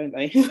children, don't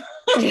they?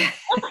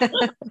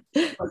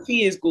 But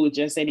she is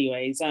gorgeous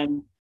anyways.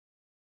 And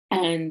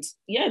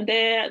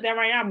there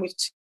I am with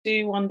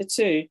 2 under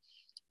 2.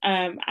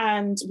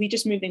 And we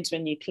just moved into a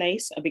new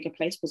place, a bigger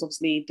place, because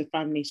obviously the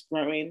family's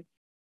growing.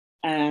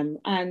 And,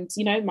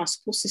 my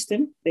support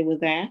system, they were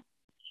there.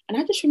 And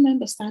I just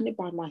remember standing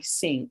by my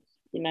sink,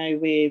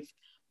 with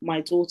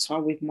my daughter,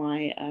 with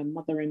my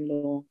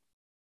mother-in-law,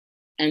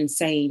 and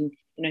saying,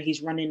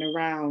 he's running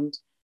around.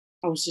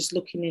 I was just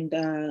looking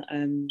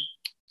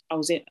I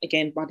was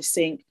again by the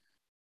sink.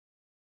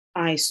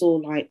 I saw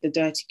like the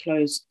dirty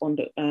clothes on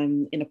the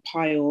in a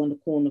pile on the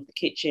corner of the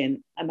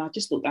kitchen, and I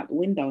just looked out the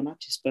window and I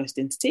just burst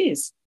into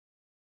tears.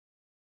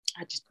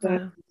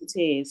 Into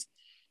tears,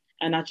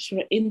 and I just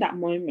in that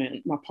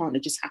moment, my partner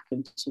just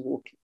happened to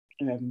walk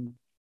in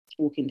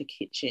the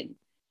kitchen,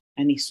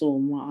 and he saw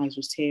my eyes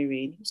was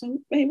tearing. He was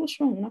like, "Babe, what's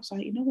wrong?" And I was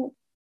like, "You know what?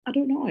 I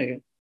don't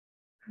know.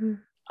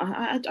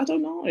 I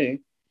don't know."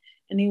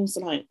 And he was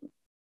like,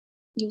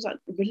 he was like,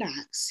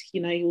 relax,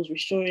 you know, he was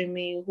reassuring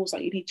me. He was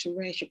like, you need to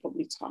rest, you're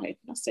probably tired.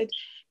 And I said,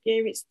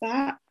 yeah, it's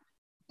that,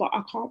 but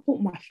I can't put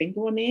my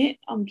finger on it.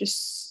 I'm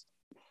just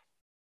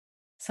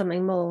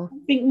something more.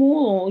 Something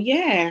more,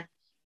 yeah.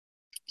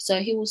 So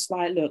he was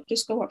like, look,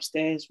 just go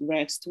upstairs,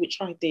 rest, which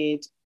I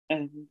did.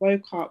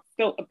 Woke up,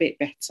 felt a bit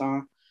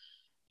better.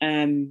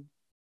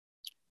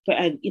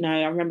 But you know,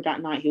 I remember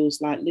that night he was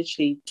like,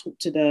 literally talk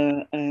to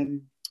the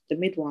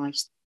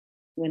midwives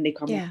when they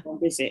come on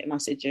visit, and I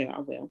said, yeah, I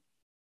will.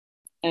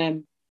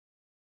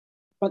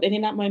 But then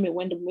in that moment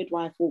when the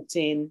midwife walked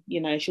in,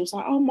 you know, she was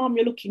like, oh, Mom,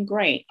 you're looking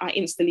great. I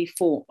instantly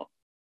thought,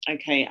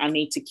 okay, I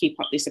need to keep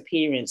up this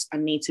appearance. I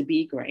need to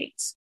be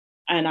great.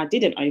 And I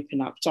didn't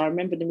open up. So I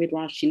remember the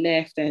midwife, she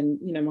left, and,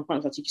 you know, my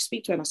parents was like, did you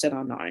speak to her? And I said,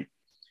 oh, no. And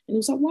he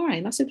was like, why?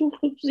 And I said, well,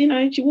 you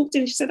know, she walked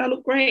in and she said, I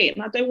look great.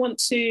 And I don't want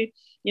to,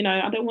 you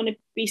know, I don't want to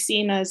be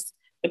seen as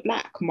the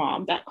black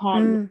mom that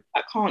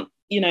can't,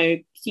 you know,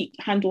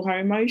 handle her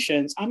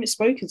emotions. I haven't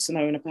spoken to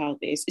no one about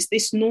this. Is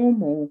this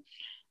normal?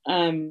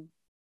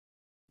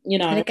 You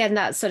know. And again,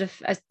 that sort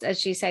of,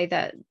 as you say,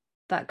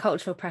 that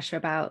cultural pressure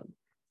about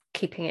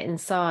keeping it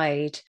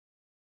inside.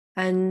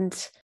 And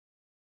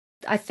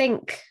I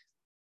think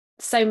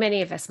so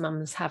many of us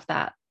mums have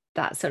that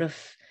sort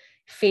of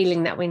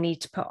feeling that we need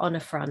to put on a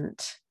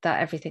front that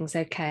everything's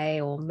okay,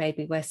 or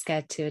maybe we're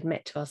scared to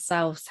admit to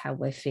ourselves how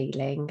we're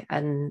feeling,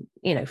 and,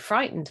 you know,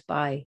 frightened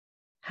by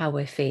how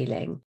we're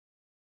feeling.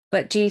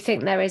 But do you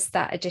think there is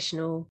that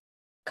additional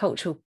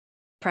cultural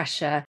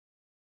pressure?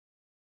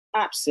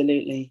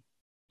 Absolutely.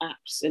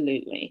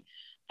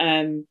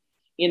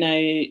 You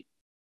know,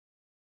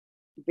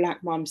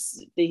 black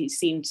mums, they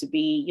seem to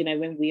be, you know,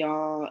 when we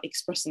are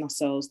expressing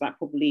ourselves, that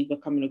probably we're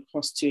coming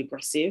across too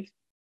aggressive.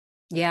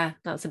 Yeah,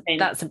 that's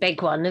a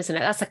big one, isn't it?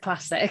 That's a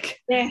classic.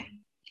 Yeah.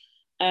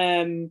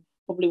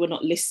 Probably we're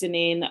not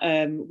listening,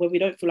 where we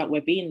don't feel like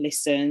we're being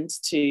listened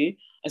to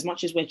as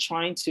much as we're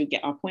trying to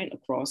get our point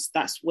across.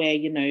 That's where,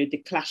 you know, the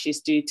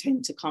clashes do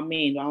tend to come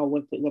in. Oh,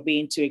 we're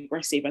being too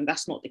aggressive, and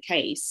that's not the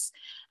case.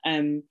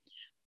 And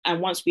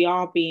once we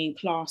are being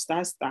classed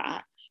as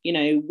that, you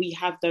know, we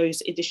have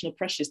those additional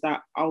pressures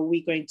that, are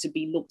we going to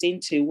be looked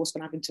into? What's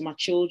going to happen to my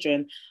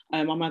children?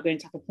 Am I going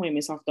to have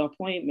appointments after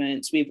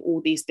appointments with all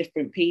these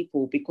different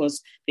people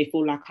because they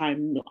feel like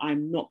I'm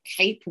not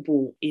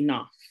capable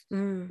enough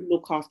to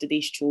look after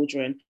these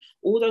children?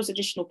 All those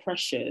additional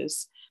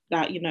pressures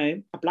that, you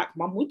know, a black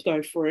mum would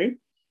go through,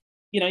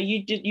 you know,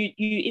 you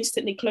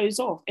instantly close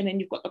off. And then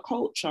you've got the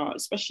culture,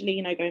 especially,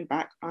 you know, going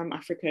back, I'm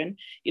African,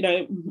 you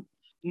know,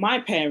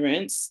 my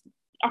parents,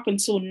 up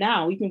until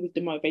now, even with the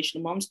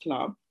Motivational Mums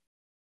Club,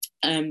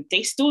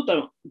 they still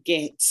don't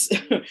get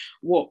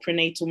what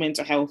prenatal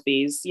mental health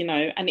is, you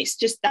know, and it's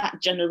just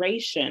that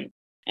generation.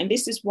 And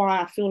this is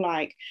why I feel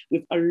like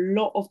with a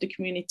lot of the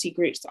community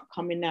groups that are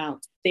coming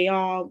out, they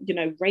are, you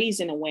know,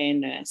 raising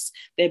awareness,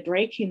 they're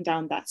breaking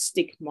down that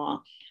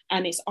stigma.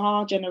 And it's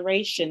our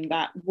generation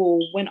that will,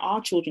 when our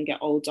children get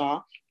older,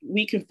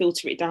 we can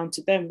filter it down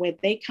to them where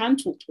they can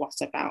talk to us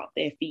about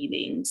their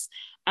feelings.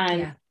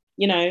 And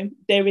you know,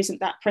 there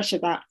isn't that pressure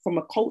that from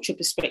a culture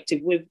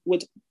perspective would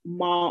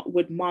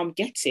mom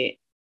get it.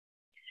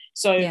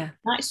 So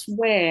that's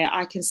where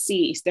I can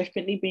see it's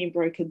definitely being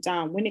broken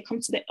down. When it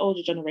comes to the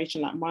older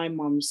generation, like my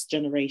mum's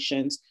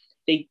generations,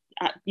 they,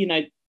 you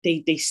know,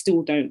 they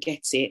still don't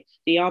get it.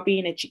 They are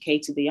being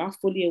educated, they are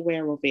fully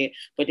aware of it,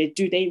 but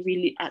do they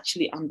really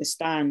actually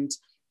understand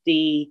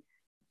the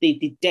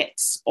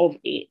depths of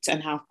it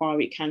and how far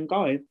it can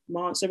go?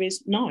 My answer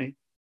is no.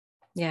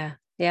 Yeah.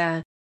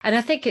 And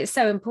I think it's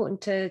so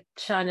important to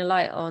shine a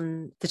light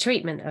on the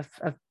treatment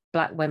of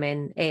Black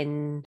women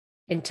in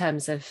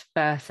terms of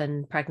birth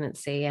and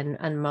pregnancy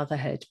and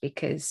motherhood,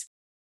 because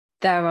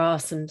there are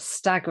some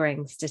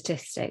staggering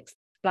statistics.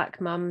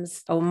 Black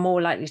mums are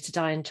more likely to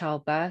die in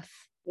childbirth.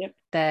 Yep.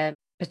 They're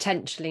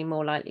potentially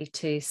more likely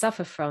to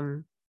suffer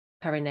from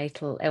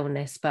perinatal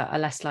illness, but are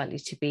less likely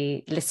to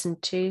be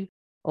listened to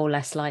or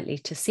less likely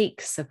to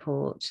seek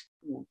support.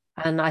 Yeah.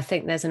 And I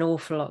think there's an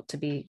awful lot to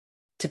be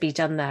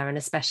done there, and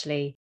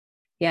especially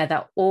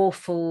that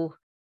awful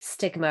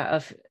stigma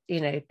of,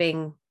 you know,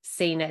 being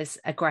seen as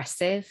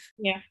aggressive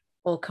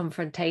or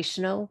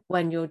confrontational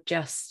when you're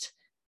just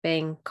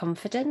being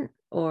confident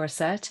or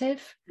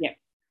assertive,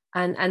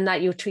 and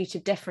that you're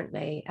treated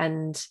differently.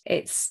 And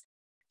it's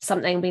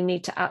something we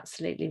need to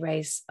absolutely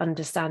raise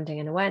understanding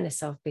and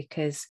awareness of,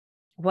 because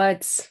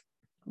words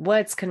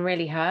can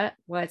really hurt.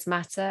 Words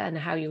matter, and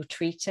how you're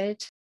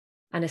treated.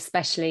 And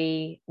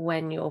especially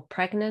when you're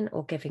pregnant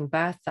or giving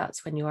birth,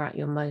 that's when you're at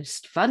your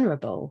most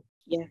vulnerable.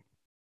 Yeah.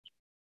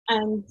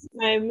 And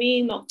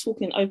me not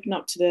open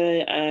up to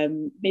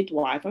the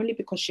midwife only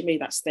because she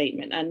made that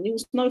statement, and it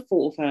was no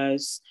fault of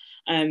hers.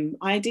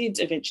 I did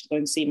eventually go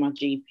and see my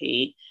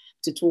GP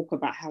to talk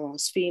about how I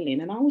was feeling,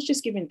 and I was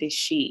just given this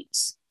sheet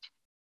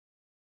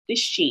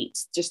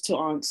just to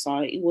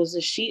answer. It was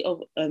a sheet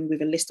of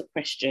with a list of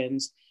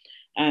questions.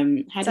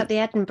 Is that the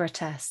Edinburgh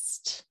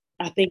test?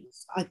 I think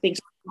so, I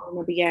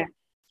remember, yeah.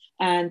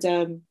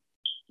 And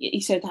he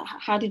said,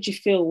 how did you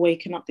feel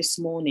waking up this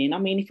morning? I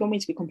mean, if you want me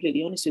to be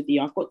completely honest with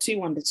you, I've got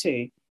 2 under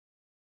 2.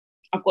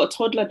 I've got a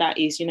toddler that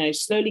is,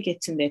 slowly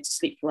getting there to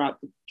sleep throughout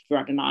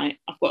the night.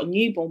 I've got a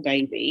newborn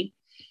baby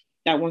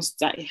that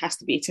it has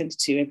to be attended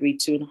to every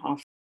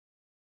 2.5,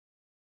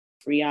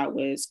 3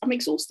 hours. I'm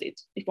exhausted,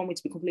 if you want me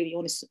to be completely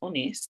honest.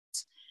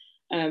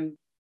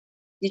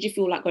 Did you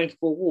feel like going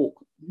for a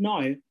walk?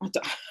 No,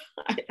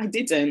 I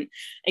didn't.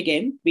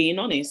 Again, being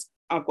honest,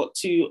 I've got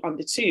 2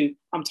 under 2.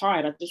 I'm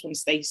tired. I just want to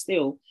stay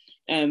still.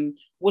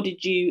 What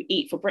did you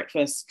eat for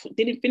breakfast?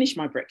 Didn't finish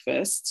my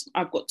breakfast.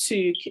 I've got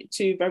two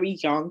very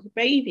young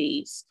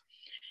babies.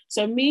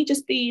 So me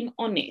just being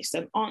honest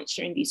and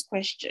answering these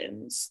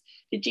questions,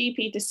 the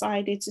GP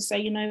decided to say,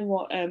 you know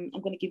what, I'm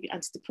going to give you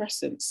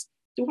antidepressants.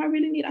 Do I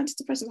really need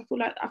antidepressants? I feel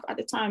like at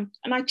the time,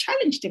 and I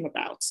challenged him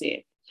about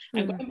it.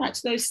 And going back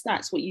to those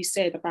stats, what you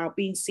said about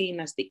being seen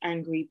as the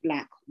angry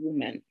Black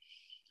woman,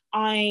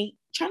 I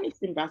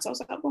challenged him about it. I was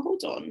like, well,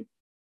 hold on.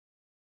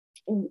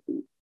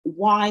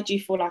 Why do you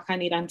feel like I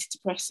need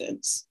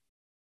antidepressants?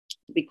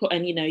 Because,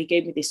 and he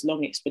gave me this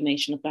long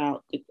explanation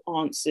about the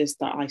answers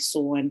that I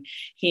saw and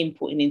him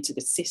putting into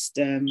the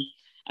system.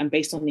 And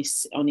based on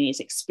his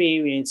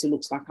experience, it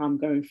looks like I'm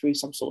going through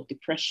some sort of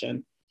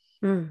depression.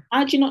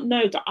 I do not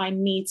know that I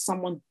need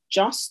someone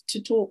just to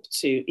talk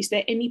to. Is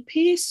there any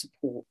peer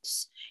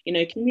supports,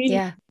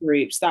 community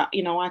groups that,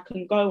 I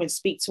can go and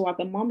speak to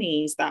other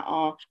mummies that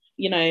are,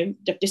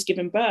 they've just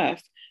given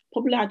birth?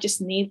 Probably I just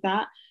need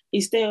that.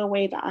 Is there a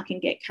way that I can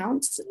get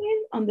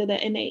counselling under the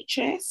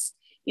NHS?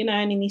 And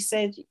then he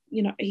said,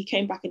 he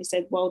came back and he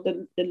said, well,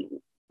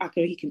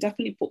 he can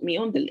definitely put me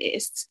on the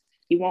list.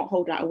 He won't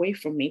hold that away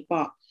from me,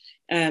 but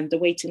the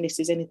waiting list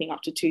is anything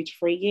up to 2 to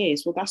 3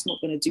 years. Well, that's not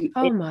going to do.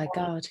 Oh my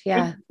God,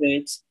 yeah.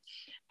 Good.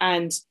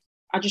 And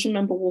I just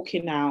remember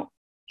walking out,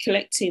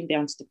 collecting the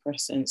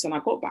antidepressants, and I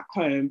got back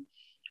home,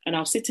 and I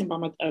was sitting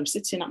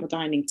at my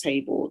dining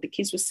table. The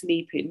kids were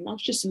sleeping, and I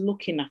was just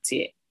looking at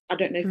it. I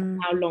don't know for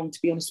how long, to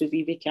be honest with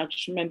you, Vicky. I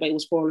just remember it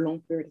was for a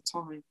long period of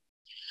time.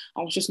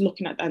 I was just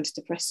looking at the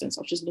antidepressants.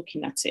 I was just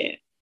looking at it,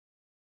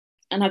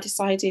 and I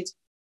decided,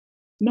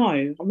 no,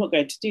 I'm not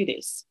going to do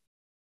this.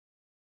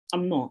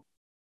 I'm not.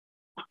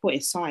 I put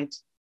it aside.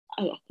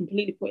 I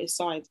completely put it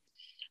aside.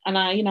 And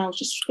I was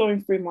just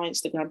scrolling through my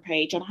Instagram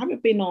page, and I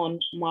haven't been on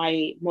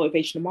my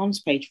Motivational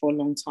Moms page for a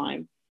long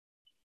time.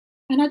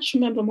 And I just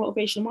remember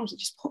Motivational Moms, it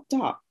just popped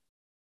up.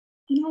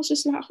 And I was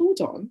just like,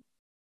 hold on.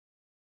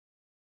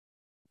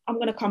 I'm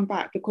going to come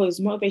back, because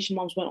Motivational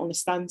Moms went on a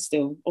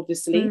standstill,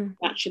 obviously,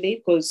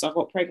 naturally, because I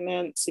got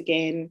pregnant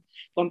again,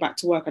 gone back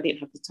to work. I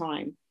didn't have the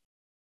time.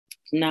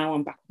 Now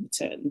I'm back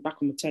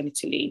on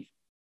maternity leave.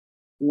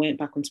 Went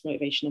back onto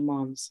Motivational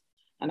Moms.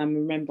 And I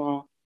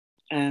remember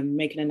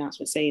making an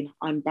announcement saying,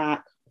 I'm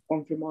back, I've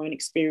gone through my own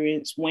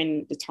experience.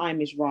 When the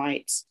time is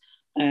right,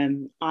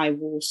 I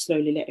will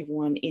slowly let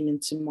everyone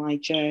into my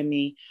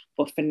journey.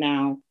 But for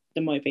now,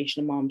 the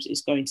Motivational Moms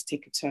is going to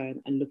take a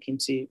turn and look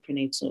into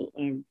prenatal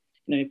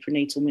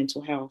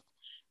mental health.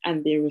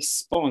 And the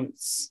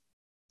response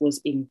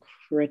was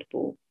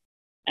incredible.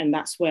 And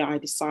that's where I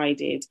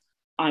decided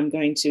I'm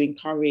going to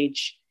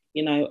encourage,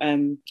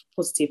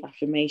 positive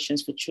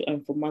affirmations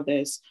for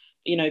mothers,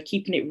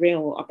 keeping it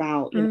real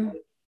about,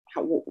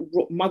 how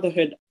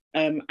motherhood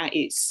at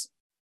its,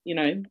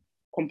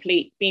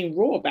 complete, being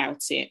raw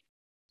about it.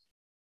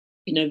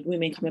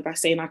 Women coming back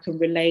saying, I can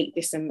relate,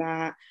 this and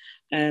that.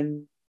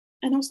 And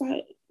I was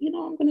like,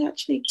 I'm going to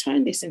actually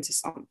turn this into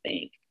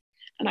something.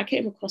 And I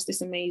came across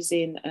this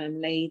amazing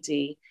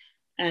lady,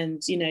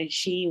 and,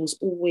 she was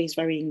always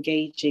very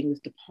engaging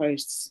with the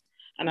posts.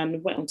 And I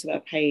went onto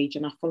that page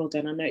and I followed her,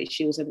 and I noticed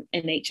she was an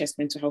NHS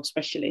mental health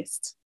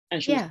specialist,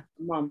 and she was a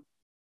mum.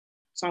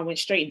 So I went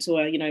straight into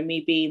her,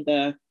 me being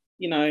the,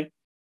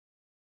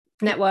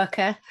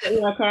 networker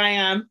I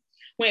am,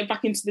 went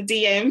back into the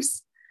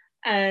DMs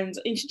and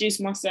introduced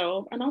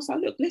myself. And I was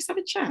like, look, let's have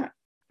a chat,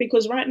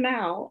 because right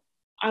now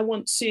I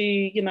want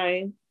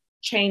to,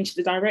 change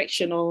the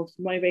direction of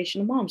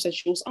Motivational Moms, and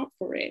she was up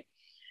for it.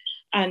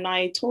 And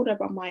I told her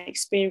about my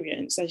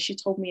experience, and she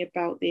told me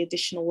about the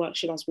additional work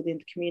she does within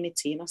the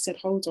community. And I said,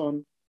 hold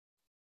on,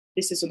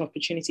 this is an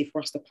opportunity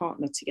for us to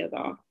partner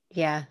together.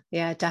 Yeah,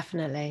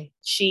 definitely.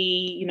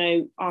 She,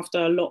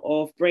 after a lot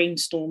of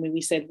brainstorming,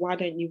 we said, why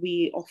don't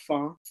we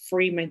offer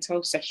free mental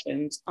health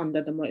sessions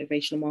under the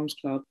Motivational Moms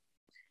Club?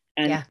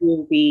 And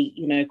we'll be,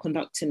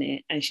 conducting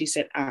it. And she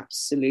said,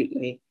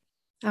 absolutely.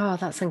 Oh,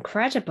 that's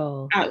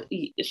incredible.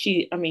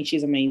 She's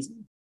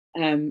amazing.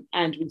 And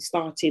we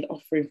started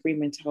offering free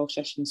mental health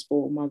sessions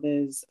for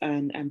mothers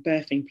and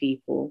birthing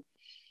people.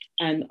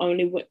 And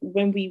only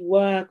when we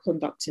were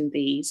conducting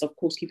these, of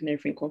course, keeping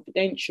everything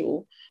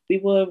confidential, we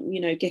were,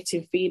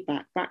 getting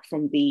feedback back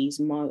from these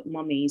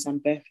mummies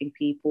and birthing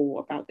people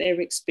about their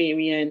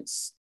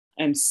experience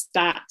and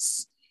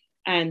stats.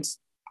 And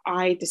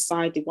I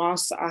decided,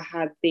 whilst I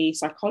had the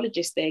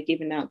psychologist there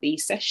giving out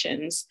these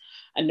sessions,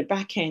 and the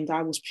back end,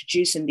 I was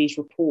producing these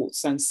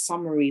reports and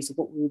summaries of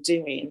what we were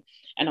doing,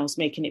 and I was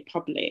making it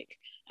public.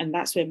 And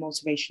that's where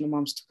Motivational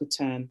Moms took a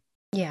turn.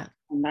 Yeah.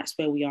 And that's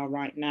where we are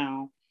right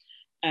now.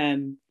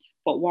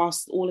 But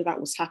whilst all of that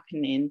was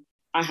happening,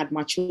 I had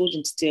my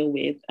children to deal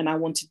with, and I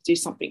wanted to do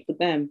something for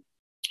them.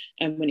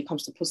 And when it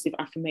comes to positive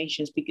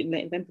affirmations,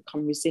 letting them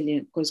become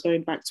resilient. Because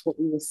going back to what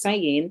we were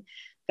saying,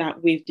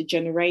 that with the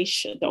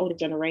older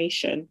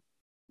generation,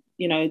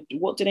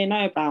 what do they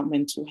know about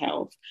mental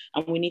health?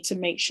 And we need to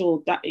make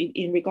sure that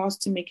in regards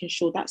to making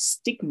sure that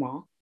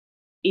stigma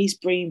is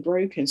being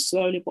broken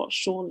slowly but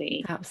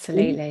surely.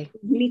 Absolutely.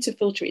 We need to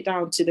filter it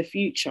down to the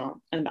future,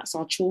 and that's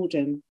our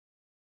children.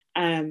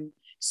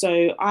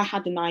 So I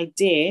had an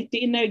idea,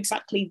 didn't know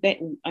exactly that,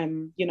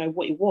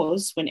 what it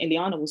was when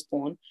Eliana was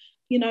born.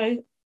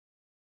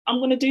 I'm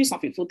going to do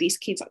something for these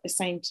kids at the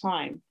same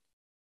time.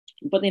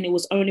 But then it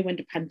was only when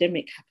the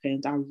pandemic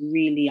happened, I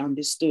really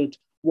understood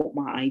what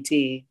my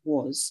idea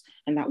was.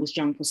 And that was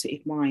Young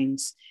Positive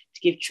Minds,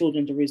 to give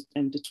children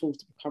the tools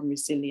to become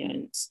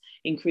resilient,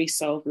 increase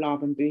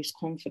self-love and boost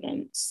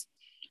confidence.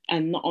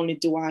 And not only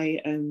do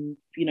I,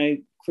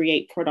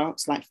 create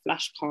products like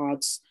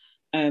flashcards,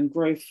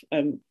 growth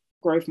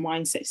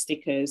mindset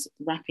stickers,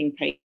 wrapping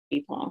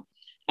paper,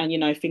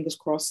 and fingers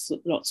crossed,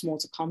 lots more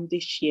to come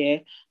this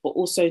year, but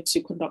also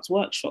to conduct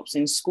workshops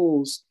in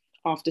schools,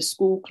 after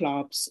school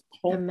clubs.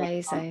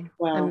 Amazing.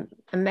 Well,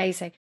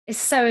 amazing. It's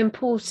so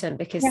important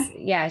because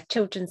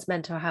children's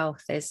mental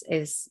health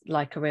is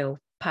like a real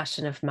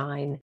passion of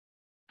mine,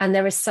 and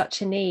there is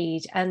such a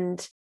need.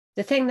 And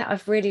the thing that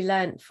I've really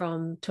learned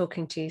from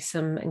talking to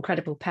some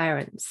incredible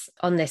parents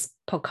on this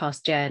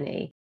podcast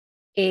journey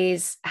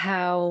is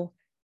how,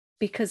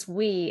 because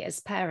we as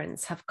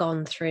parents have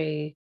gone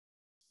through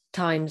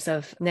times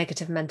of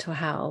negative mental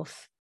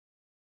health,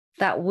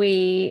 that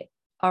we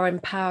are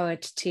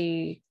empowered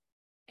to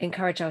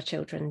encourage our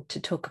children to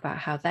talk about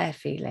how they're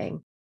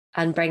feeling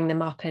and bring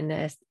them up in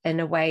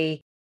a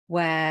way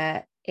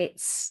where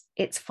it's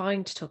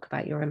fine to talk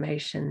about your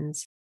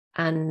emotions,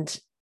 and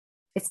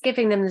it's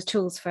giving them the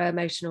tools for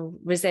emotional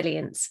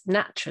resilience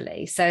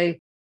naturally. So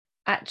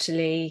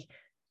actually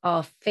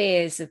our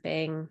fears of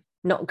being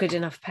not good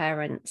enough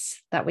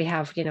parents that we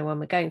have, when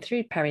we're going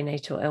through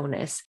perinatal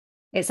illness,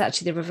 it's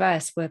actually the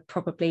reverse. We're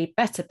probably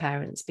better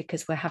parents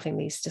because we're having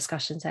these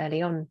discussions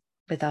early on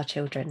with our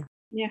children.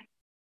 Yeah,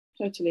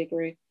 totally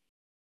agree.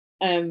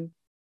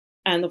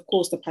 And of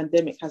course, the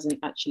pandemic hasn't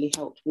actually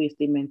helped with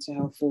the mental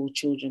health for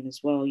children as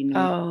well.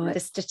 Oh, the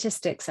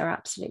statistics are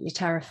absolutely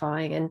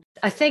terrifying. And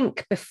I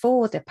think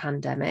before the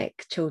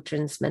pandemic,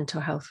 children's mental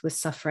health was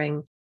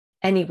suffering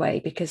anyway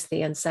because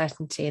the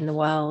uncertainty in the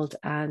world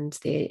and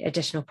the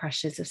additional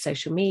pressures of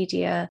social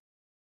media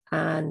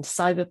and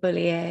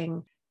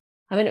cyberbullying.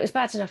 I mean, it was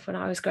bad enough when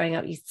I was growing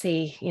up, you'd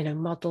see,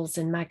 models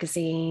in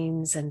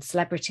magazines and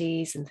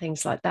celebrities and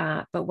things like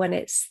that. But when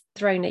it's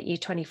thrown at you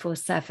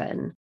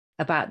 24/7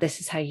 about this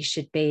is how you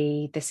should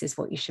be, this is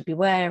what you should be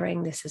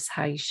wearing, this is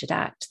how you should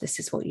act, this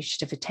is what you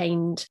should have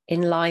attained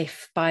in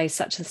life by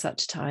such and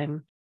such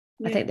time,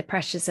 I think the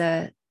pressures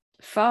are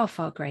far,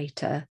 far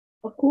greater.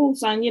 Of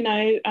course. And,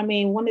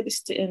 one of the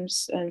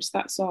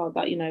stats are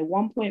that,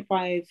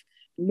 1.5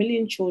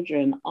 million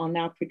children are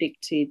now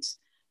predicted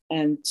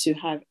to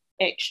have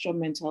extra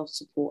mental health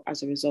support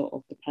as a result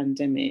of the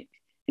pandemic.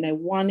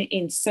 1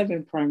 in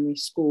 7 primary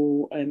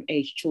school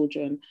age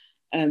children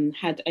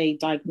had a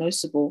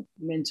diagnosable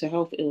mental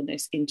health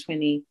illness in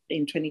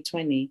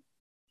 2020,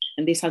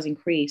 and this has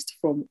increased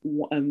from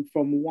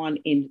 1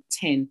 in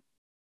 10.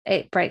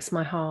 It breaks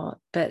my heart,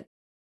 but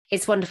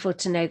it's wonderful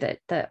to know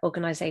that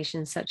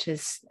organisations such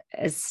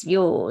as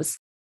yours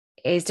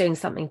is doing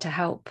something to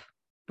help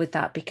with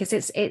that, because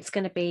it's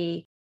going to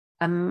be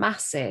a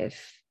massive,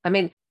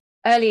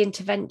 early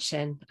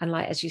intervention, and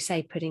like, as you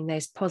say, putting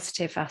those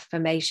positive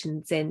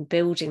affirmations in,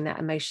 building that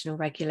emotional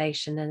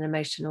regulation and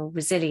emotional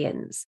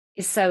resilience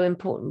is so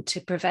important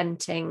to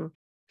preventing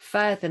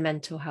further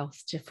mental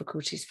health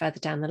difficulties further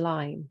down the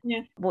line.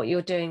 Yeah. What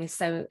you're doing is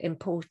so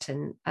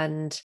important,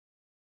 and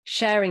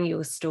sharing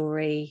your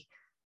story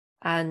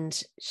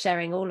and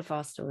sharing all of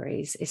our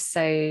stories is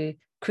so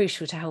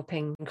crucial to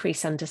helping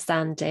increase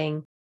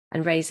understanding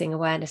and raising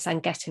awareness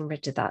and getting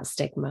rid of that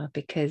stigma,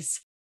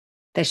 because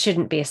there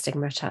shouldn't be a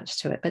stigma attached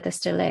to it, but there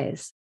still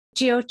is.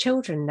 Do your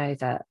children know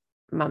that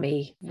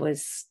mummy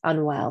was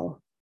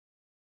unwell?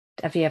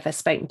 Have you ever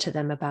spoken to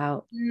them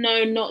about?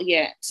 No, not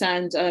yet.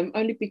 And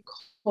only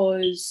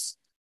because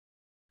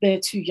they're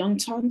too young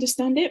to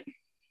understand it.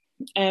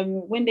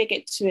 When they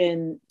get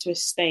to a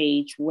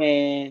stage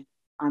where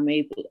I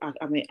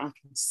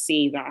can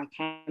see that I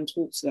can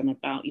talk to them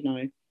about,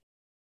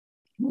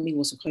 mummy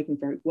wasn't coping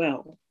very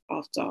well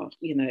after,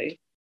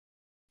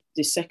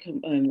 the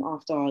second,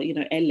 after,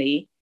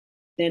 Ellie,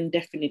 then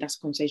definitely that's a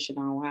conversation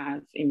I'll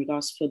have in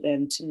regards for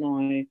them to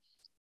know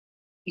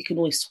you can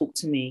always talk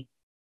to me.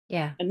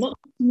 Yeah. And not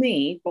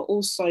me, but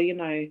also,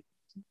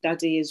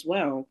 daddy as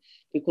well,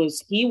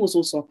 because he was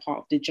also a part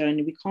of the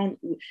journey. We can't,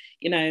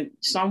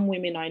 some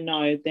women I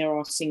know, they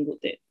are single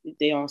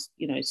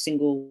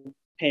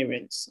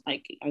parents.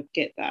 I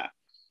get that.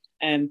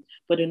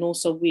 But then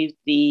also with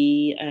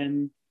the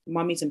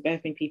mummies and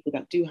birthing people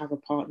that do have a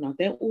partner,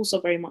 they're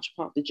also very much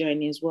part of the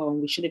journey as well, and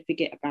we shouldn't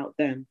forget about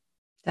them.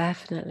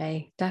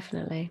 Definitely.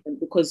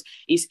 because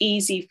it's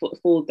easy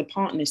for the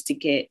partners to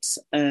get,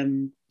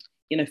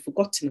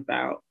 forgotten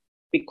about,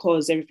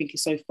 because everything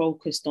is so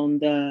focused on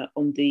the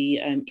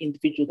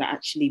individual that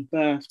actually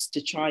birthed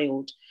the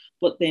child.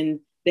 But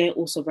then they're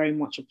also very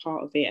much a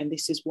part of it. And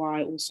this is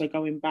why, also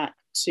going back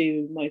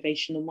to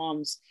Motivational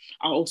Moms,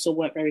 I also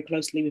work very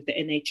closely with the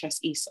NHS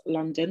East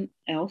London,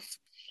 ELF,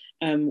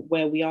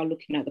 where we are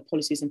looking at the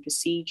policies and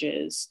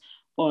procedures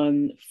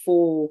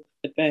for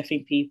the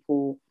birthing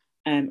people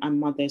and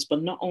mothers,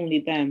 but not only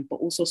them, but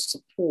also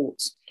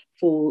support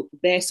for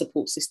their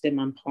support system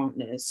and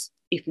partners,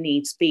 if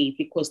needs be,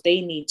 because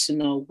they need to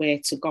know where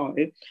to go,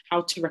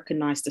 how to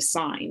recognize the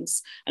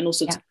signs, and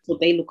also so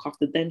they look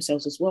after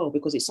themselves as well,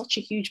 because it's such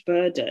a huge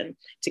burden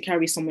to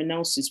carry someone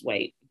else's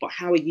weight. But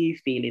how are you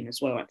feeling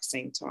as well at the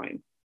same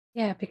time?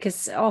 Yeah,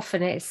 because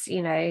often it's,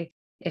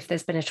 if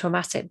there's been a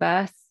traumatic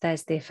birth,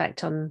 there's the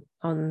effect on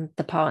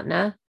the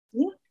partner.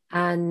 Yeah.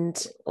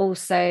 And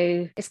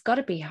also it's got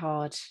to be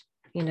hard,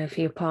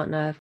 for your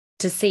partner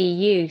to see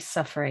you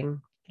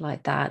suffering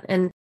like that.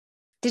 And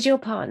did your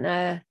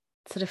partner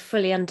sort of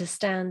fully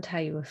understand how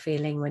you were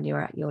feeling when you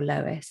were at your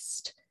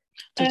lowest?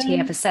 Did he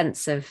have a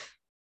sense of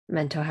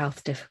mental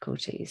health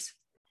difficulties?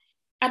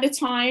 At the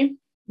time,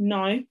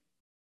 no.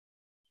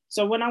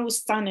 So when I was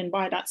standing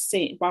by that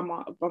sink, by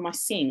my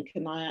sink,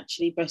 and I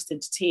actually burst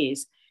into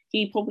tears,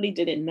 he probably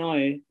didn't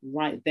know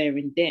right there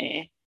and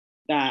there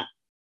that,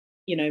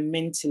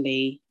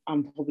 mentally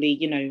I'm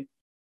probably,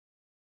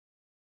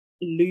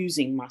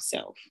 losing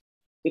myself.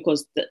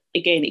 Because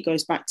again, it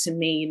goes back to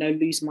me,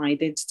 lose my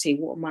identity.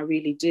 What am I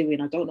really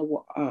doing? I don't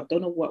know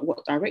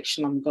what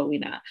direction I'm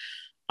going at.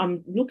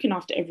 I'm looking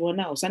after everyone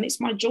else, and it's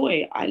my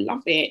joy. I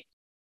love it.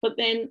 But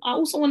then I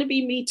also want to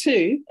be me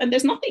too, and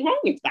there's nothing wrong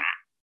with that.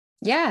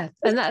 Yeah,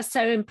 and that's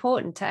so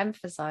important to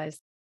emphasize.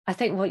 I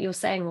think what you're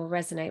saying will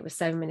resonate with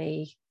so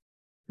many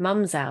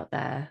mums out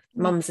there,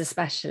 mums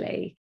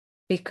especially,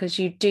 because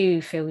you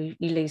do feel you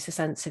lose a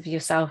sense of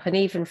yourself. And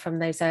even from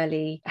those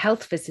early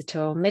health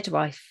visitor or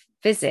midwife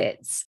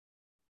visits,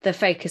 the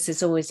focus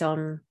is always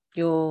on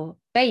your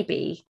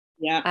baby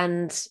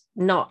and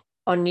not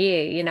on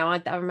you.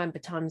 I remember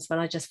times when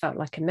I just felt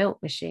like a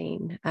milk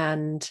machine,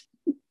 and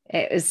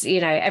it was,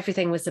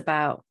 everything was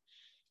about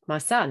my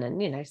son,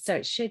 and so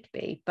it should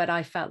be, but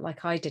I felt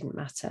like I didn't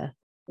matter,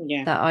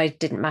 that I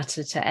didn't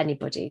matter to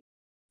anybody.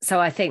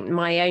 So I think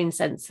my own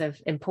sense of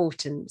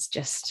importance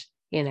just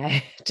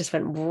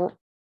went whoop.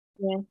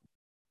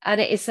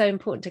 And it is so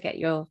important to get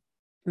your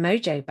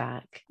mojo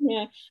back.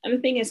 And the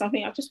thing is, I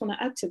think I just want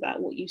to add to that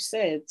what you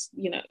said.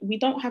 We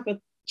don't have a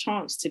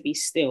chance to be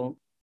still.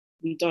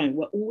 We don't.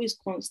 We're always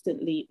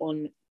constantly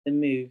on the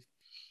move,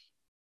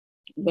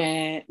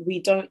 where we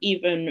don't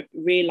even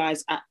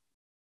realize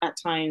at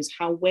times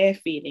how we're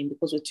feeling,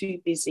 because we're too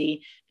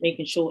busy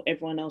making sure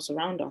everyone else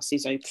around us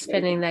is okay.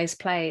 Spinning those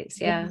plates,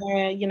 where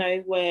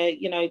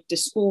the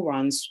school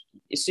runs,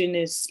 as soon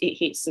as it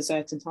hits a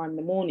certain time in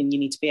the morning, you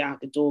need to be out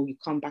the door, you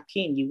come back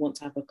in, you want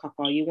to have a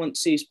cuppa, you want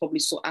to probably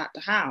sort out the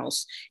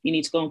house, you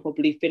need to go and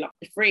probably fill up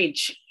the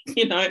fridge,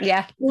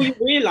 before you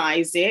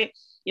realize it,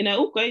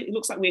 okay, it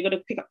looks like we're going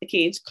to pick up the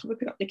kids. Come and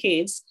pick up the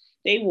kids.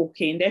 They walk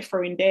in, they're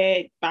throwing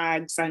their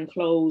bags and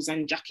clothes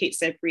and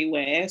jackets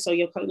everywhere. So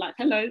you're kind of like,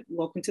 hello,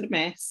 welcome to the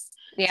mess.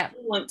 Yeah.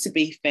 You want to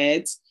be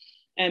fed.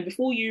 And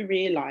before you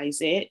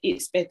realize it,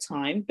 it's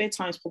bedtime.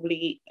 Bedtime's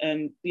probably,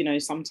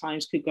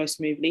 sometimes could go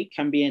smoothly,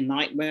 can be a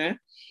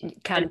nightmare.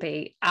 It can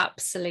be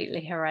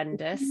absolutely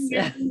horrendous.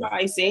 You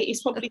realize it,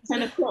 it's probably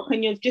 10 o'clock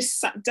and you've just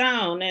sat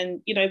down,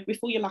 and,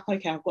 before you're like,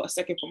 okay, I've got a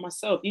second for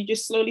myself, you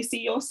just slowly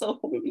see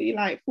yourself probably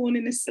like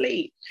falling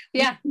asleep.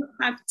 Yeah. We don't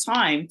have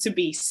time to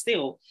be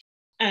still.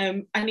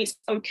 And it's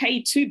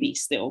okay to be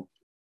still.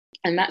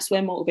 And that's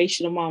where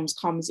Motivational Moms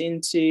comes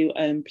into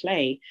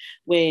play,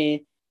 where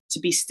to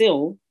be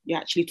still, you're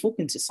actually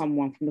talking to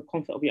someone from the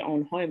comfort of your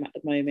own home at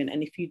the moment.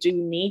 And if you do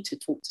need to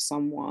talk to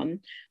someone,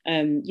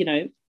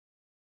 in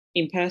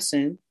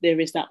person,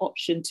 there is that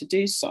option to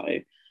do so.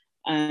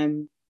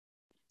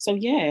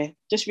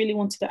 Just really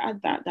wanted to add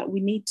that we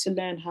need to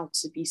learn how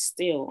to be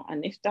still.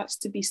 And if that's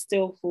to be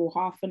still for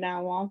half an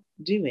hour,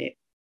 do it.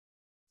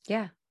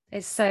 Yeah.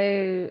 It's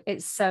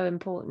so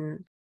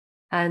important.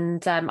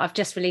 And I've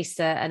just released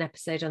an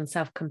episode on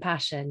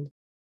self-compassion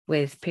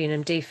with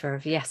Poonam Dufa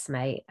of Yes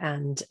Mate,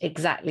 and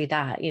exactly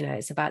that,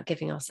 it's about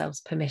giving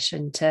ourselves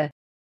permission to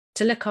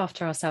look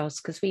after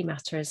ourselves, because we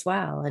matter as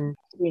well, and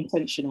be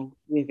intentional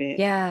with it.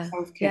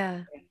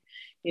 Self-care.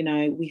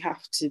 We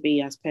have to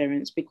be, as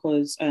parents,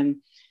 because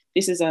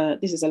this is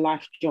a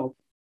life job,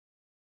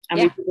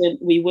 and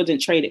we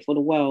wouldn't trade it for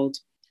the world.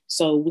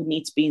 So we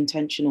need to be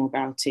intentional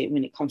about it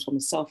when it comes from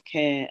a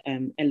self-care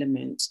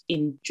element.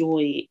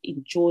 Enjoy,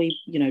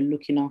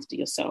 looking after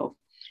yourself.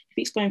 If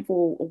it's going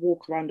for a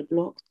walk around the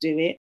block, do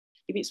it.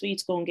 If it's for you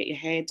to go and get your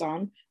hair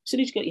done, as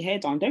soon as you get your hair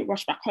done, don't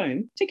rush back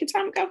home. Take your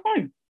time and go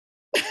home.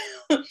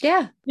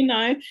 Yeah.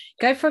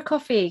 Go for a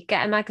coffee,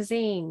 get a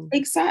magazine.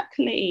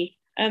 Exactly.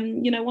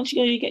 Once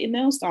you go, you get your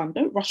nails done.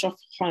 Don't rush off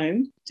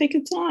home. Take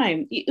your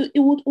time.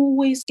 It would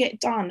always get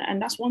done. And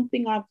that's one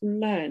thing I've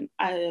learned.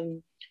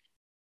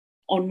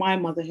 on my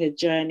motherhood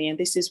journey. And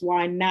this is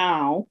why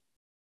now,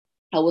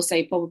 I will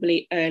say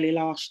probably early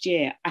last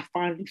year, I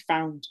finally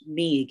found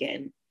me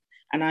again.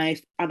 And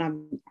I've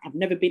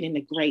never been in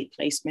a great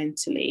place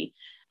mentally.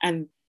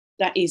 And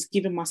that is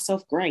giving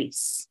myself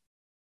grace.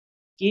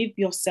 Give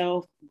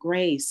yourself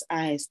grace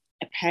as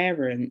a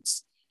parent.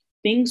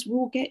 Things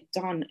will get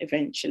done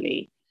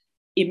eventually.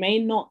 It may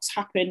not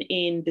happen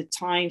in the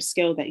time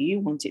scale that you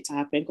want it to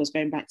happen, because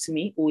going back to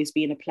me, always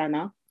being a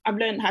planner, I've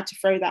learned how to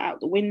throw that out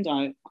the window.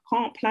 I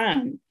can't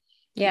plan.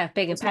 Yeah,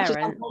 being a parent. Much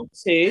as I want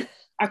to,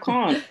 I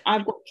can't.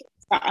 I've got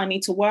kids that I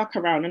need to work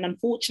around, and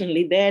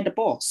unfortunately, they're the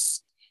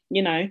boss.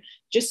 You know,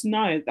 just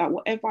know that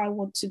whatever I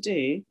want to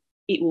do,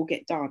 it will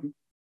get done.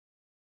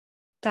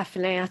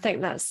 Definitely. I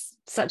think that's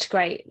such a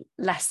great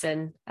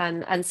lesson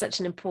and such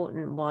an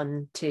important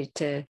one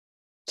to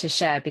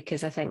share,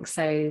 because I think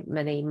so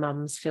many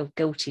mums feel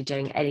guilty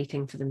doing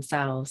anything for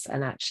themselves,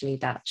 and actually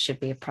that should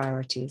be a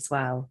priority as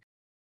well.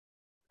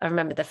 I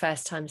remember the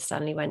first time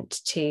Stanley went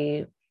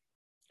to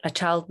a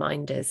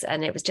childminder's,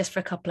 and it was just for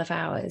a couple of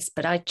hours,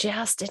 but I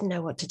just didn't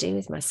know what to do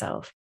with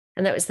myself.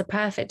 And that was the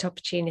perfect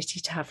opportunity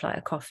to have like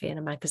a coffee and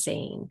a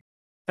magazine.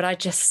 But I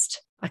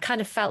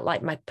kind of felt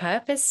like my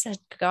purpose had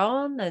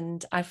gone,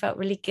 and I felt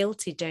really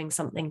guilty doing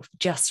something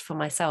just for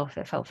myself.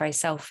 It felt very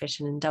selfish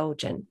and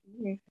indulgent.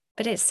 Mm-hmm.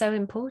 But it's so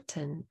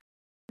important.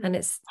 And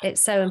it's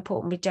so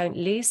important we don't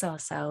lose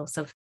ourselves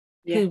of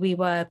who we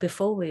were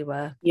before we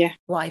were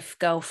wife,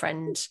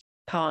 girlfriend,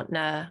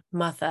 partner,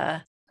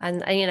 mother.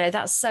 And, you know,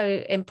 that's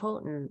so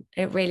important.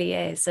 It really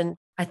is. And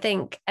I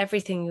think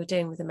everything you're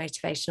doing with the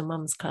Motivational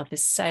Mums Club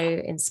is so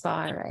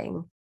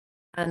inspiring.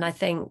 And I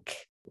think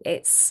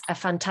it's a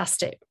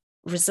fantastic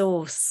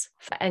resource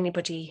for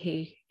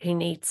anybody who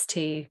needs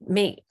to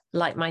meet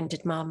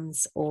like-minded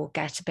mums or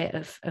get a bit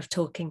of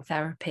talking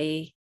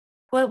therapy.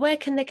 Well, where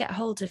can they get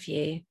hold of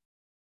you?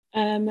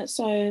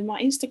 So my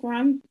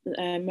Instagram,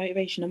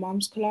 Motivational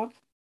Mums Club,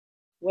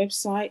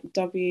 website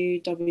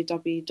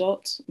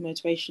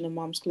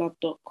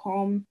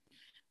www.motivationalmumsclub.com,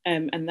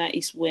 and that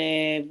is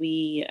where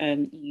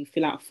you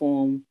fill out a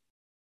form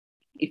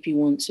if you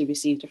want to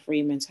receive the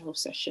free mental health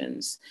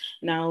sessions.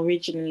 Now,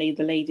 originally,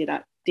 the lady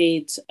that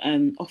did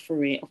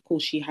offer it, of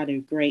course, she had a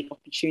great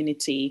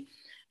opportunity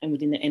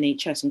within the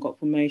NHS and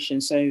got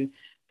promotion. So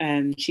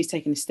she's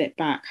taken a step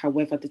back.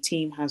 However, the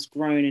team has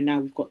grown, and now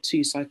we've got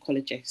 2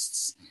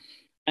 psychologists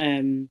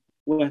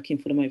working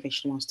for the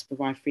Motivational Mums to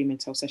provide free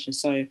mental health sessions.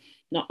 So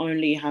not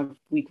only have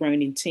we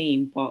grown in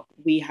team, but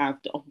we have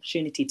the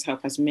opportunity to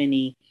help as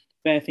many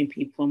birthing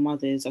people and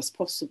mothers as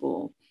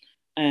possible.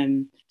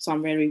 So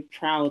I'm very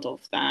proud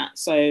of that.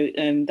 So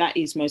that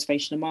is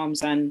Motivational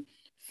Mums. And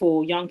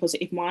for Young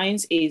Positive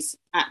Minds is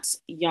at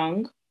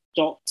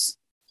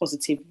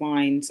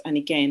young.positiveminds. And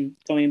again,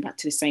 going back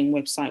to the same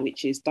website,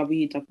 which is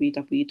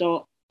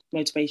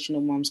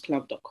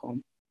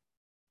www.motivationalmumsclub.com.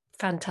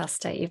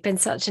 Fantastic. You've been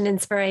such an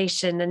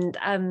inspiration.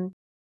 And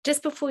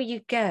just before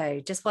you go,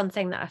 just one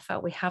thing that I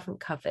felt we haven't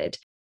covered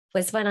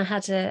was when I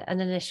had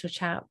an initial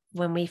chat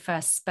when we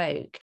first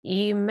spoke,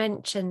 you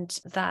mentioned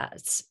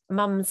that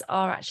mums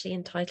are actually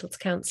entitled to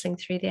counselling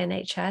through the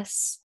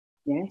NHS.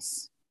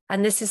 Yes.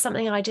 And this is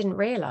something I didn't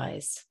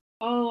realise.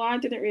 Oh, I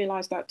didn't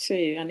realise that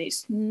too. And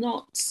it's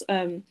not,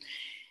 so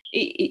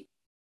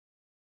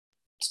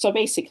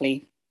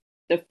basically,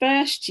 the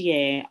first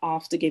year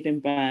after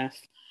giving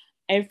birth,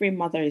 every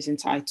mother is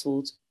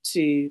entitled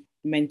to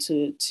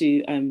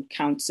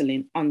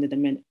counselling under the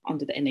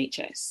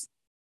NHS.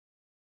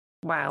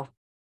 Wow,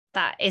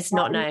 that is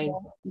not known.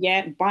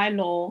 By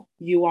law,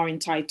 you are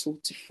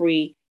entitled to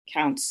free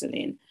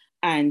counselling,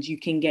 and you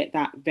can get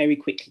that very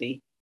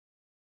quickly.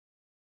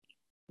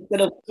 Instead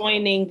of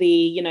joining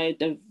the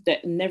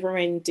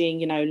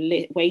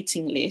never-ending,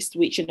 waiting list,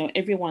 which,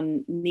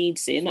 everyone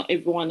needs it. Not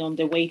everyone on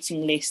the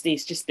waiting list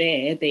is just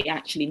there. They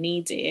actually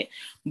need it.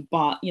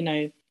 But,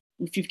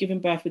 if you've given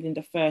birth within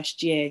the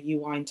first year,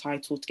 you are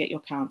entitled to get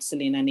your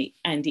counselling,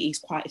 and it is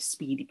quite a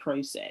speedy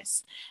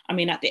process. I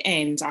mean, at the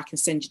end, I can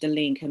send you the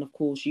link, and of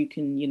course you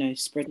can,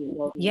 spread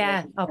it.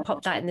 Yeah, I'll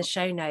pop that in the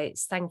show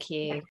notes. Thank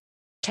you. Yeah.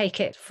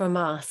 Take it from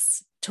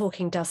us.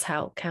 Talking does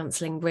help.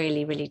 Counselling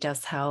really, really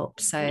does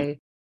help. So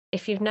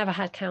if you've never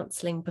had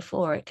counselling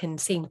before, it can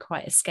seem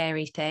quite a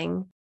scary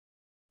thing,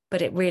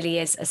 but it really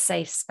is a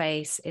safe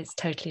space. It's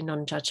totally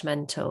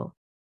non-judgmental,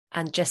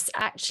 and just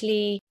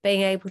actually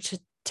being able to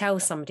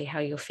tell somebody how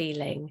you're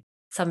feeling,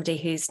 somebody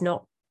who's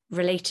not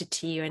related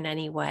to you in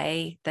any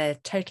way, they're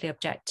totally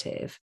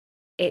objective.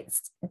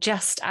 It's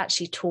just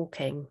actually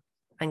talking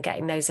and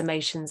getting those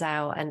emotions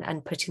out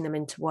and putting them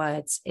into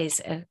words is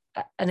an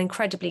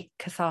incredibly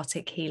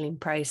cathartic healing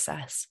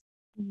process.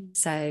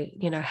 So,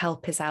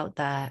 help is out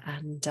there,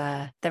 and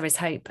there is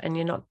hope, and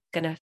you're not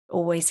going to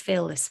always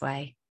feel this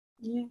way.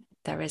 Yeah.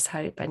 There is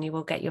hope, and you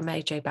will get your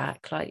mojo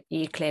back like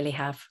you clearly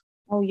have.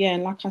 Oh, yeah.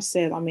 And like I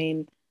said, I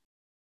mean,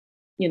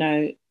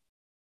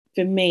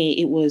 for me,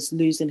 it was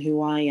losing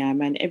who I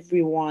am, and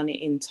everyone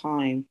in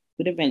time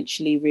would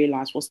eventually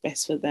realize what's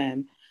best for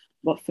them.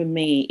 But for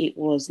me, it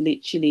was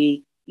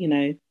literally,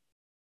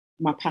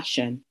 my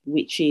passion,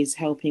 which is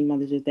helping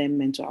mothers with their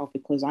mental health,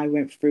 because I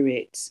went through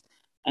it.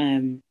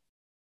 And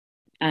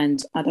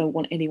I don't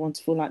want anyone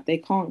to feel like they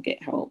can't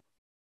get help.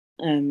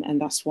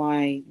 And that's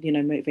why,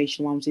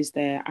 Motivational Mums is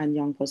there, and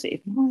Young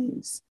Positive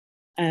Minds.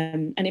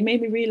 And it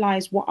made me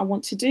realize what I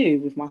want to do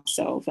with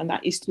myself. And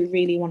that is to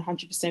really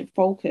 100%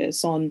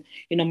 focus on,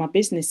 my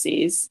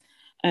businesses.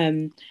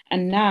 And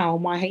now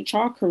my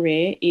HR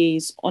career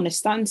is on a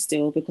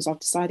standstill because I've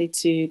decided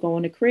to go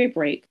on a career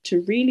break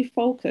to really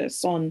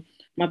focus on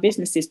my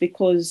businesses,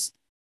 because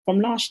from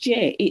last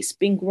year it's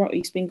been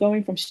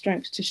going from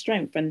strength to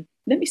strength, and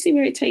let me see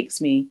where it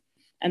takes me.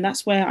 And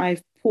that's where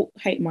I've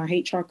put my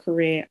HR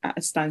career at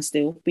a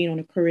standstill, been on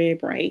a career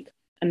break,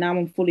 and now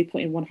I'm fully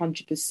putting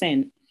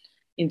 100%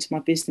 into my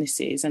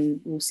businesses,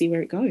 and we'll see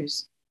where it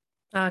goes.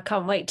 I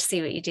can't wait to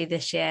see what you do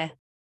this year.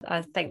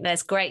 I think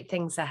there's great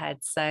things ahead.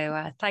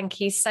 So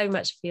thank you so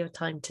much for your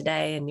time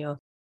today, and your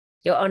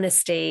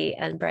honesty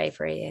and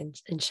bravery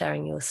in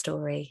sharing your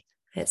story.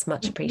 It's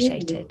much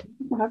appreciated. Thank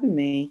you for having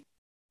me.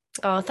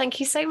 Oh, thank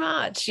you so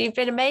much. You've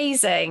been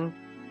amazing.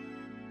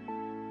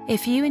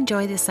 If you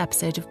enjoy this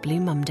episode of Blue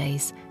Mum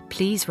Days,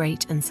 please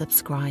rate and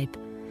subscribe.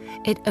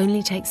 It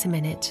only takes a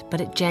minute, but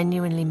it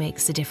genuinely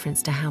makes a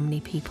difference to how many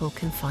people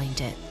can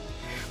find it,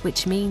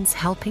 which means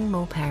helping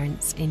more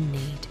parents in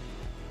need.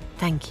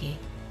 Thank you.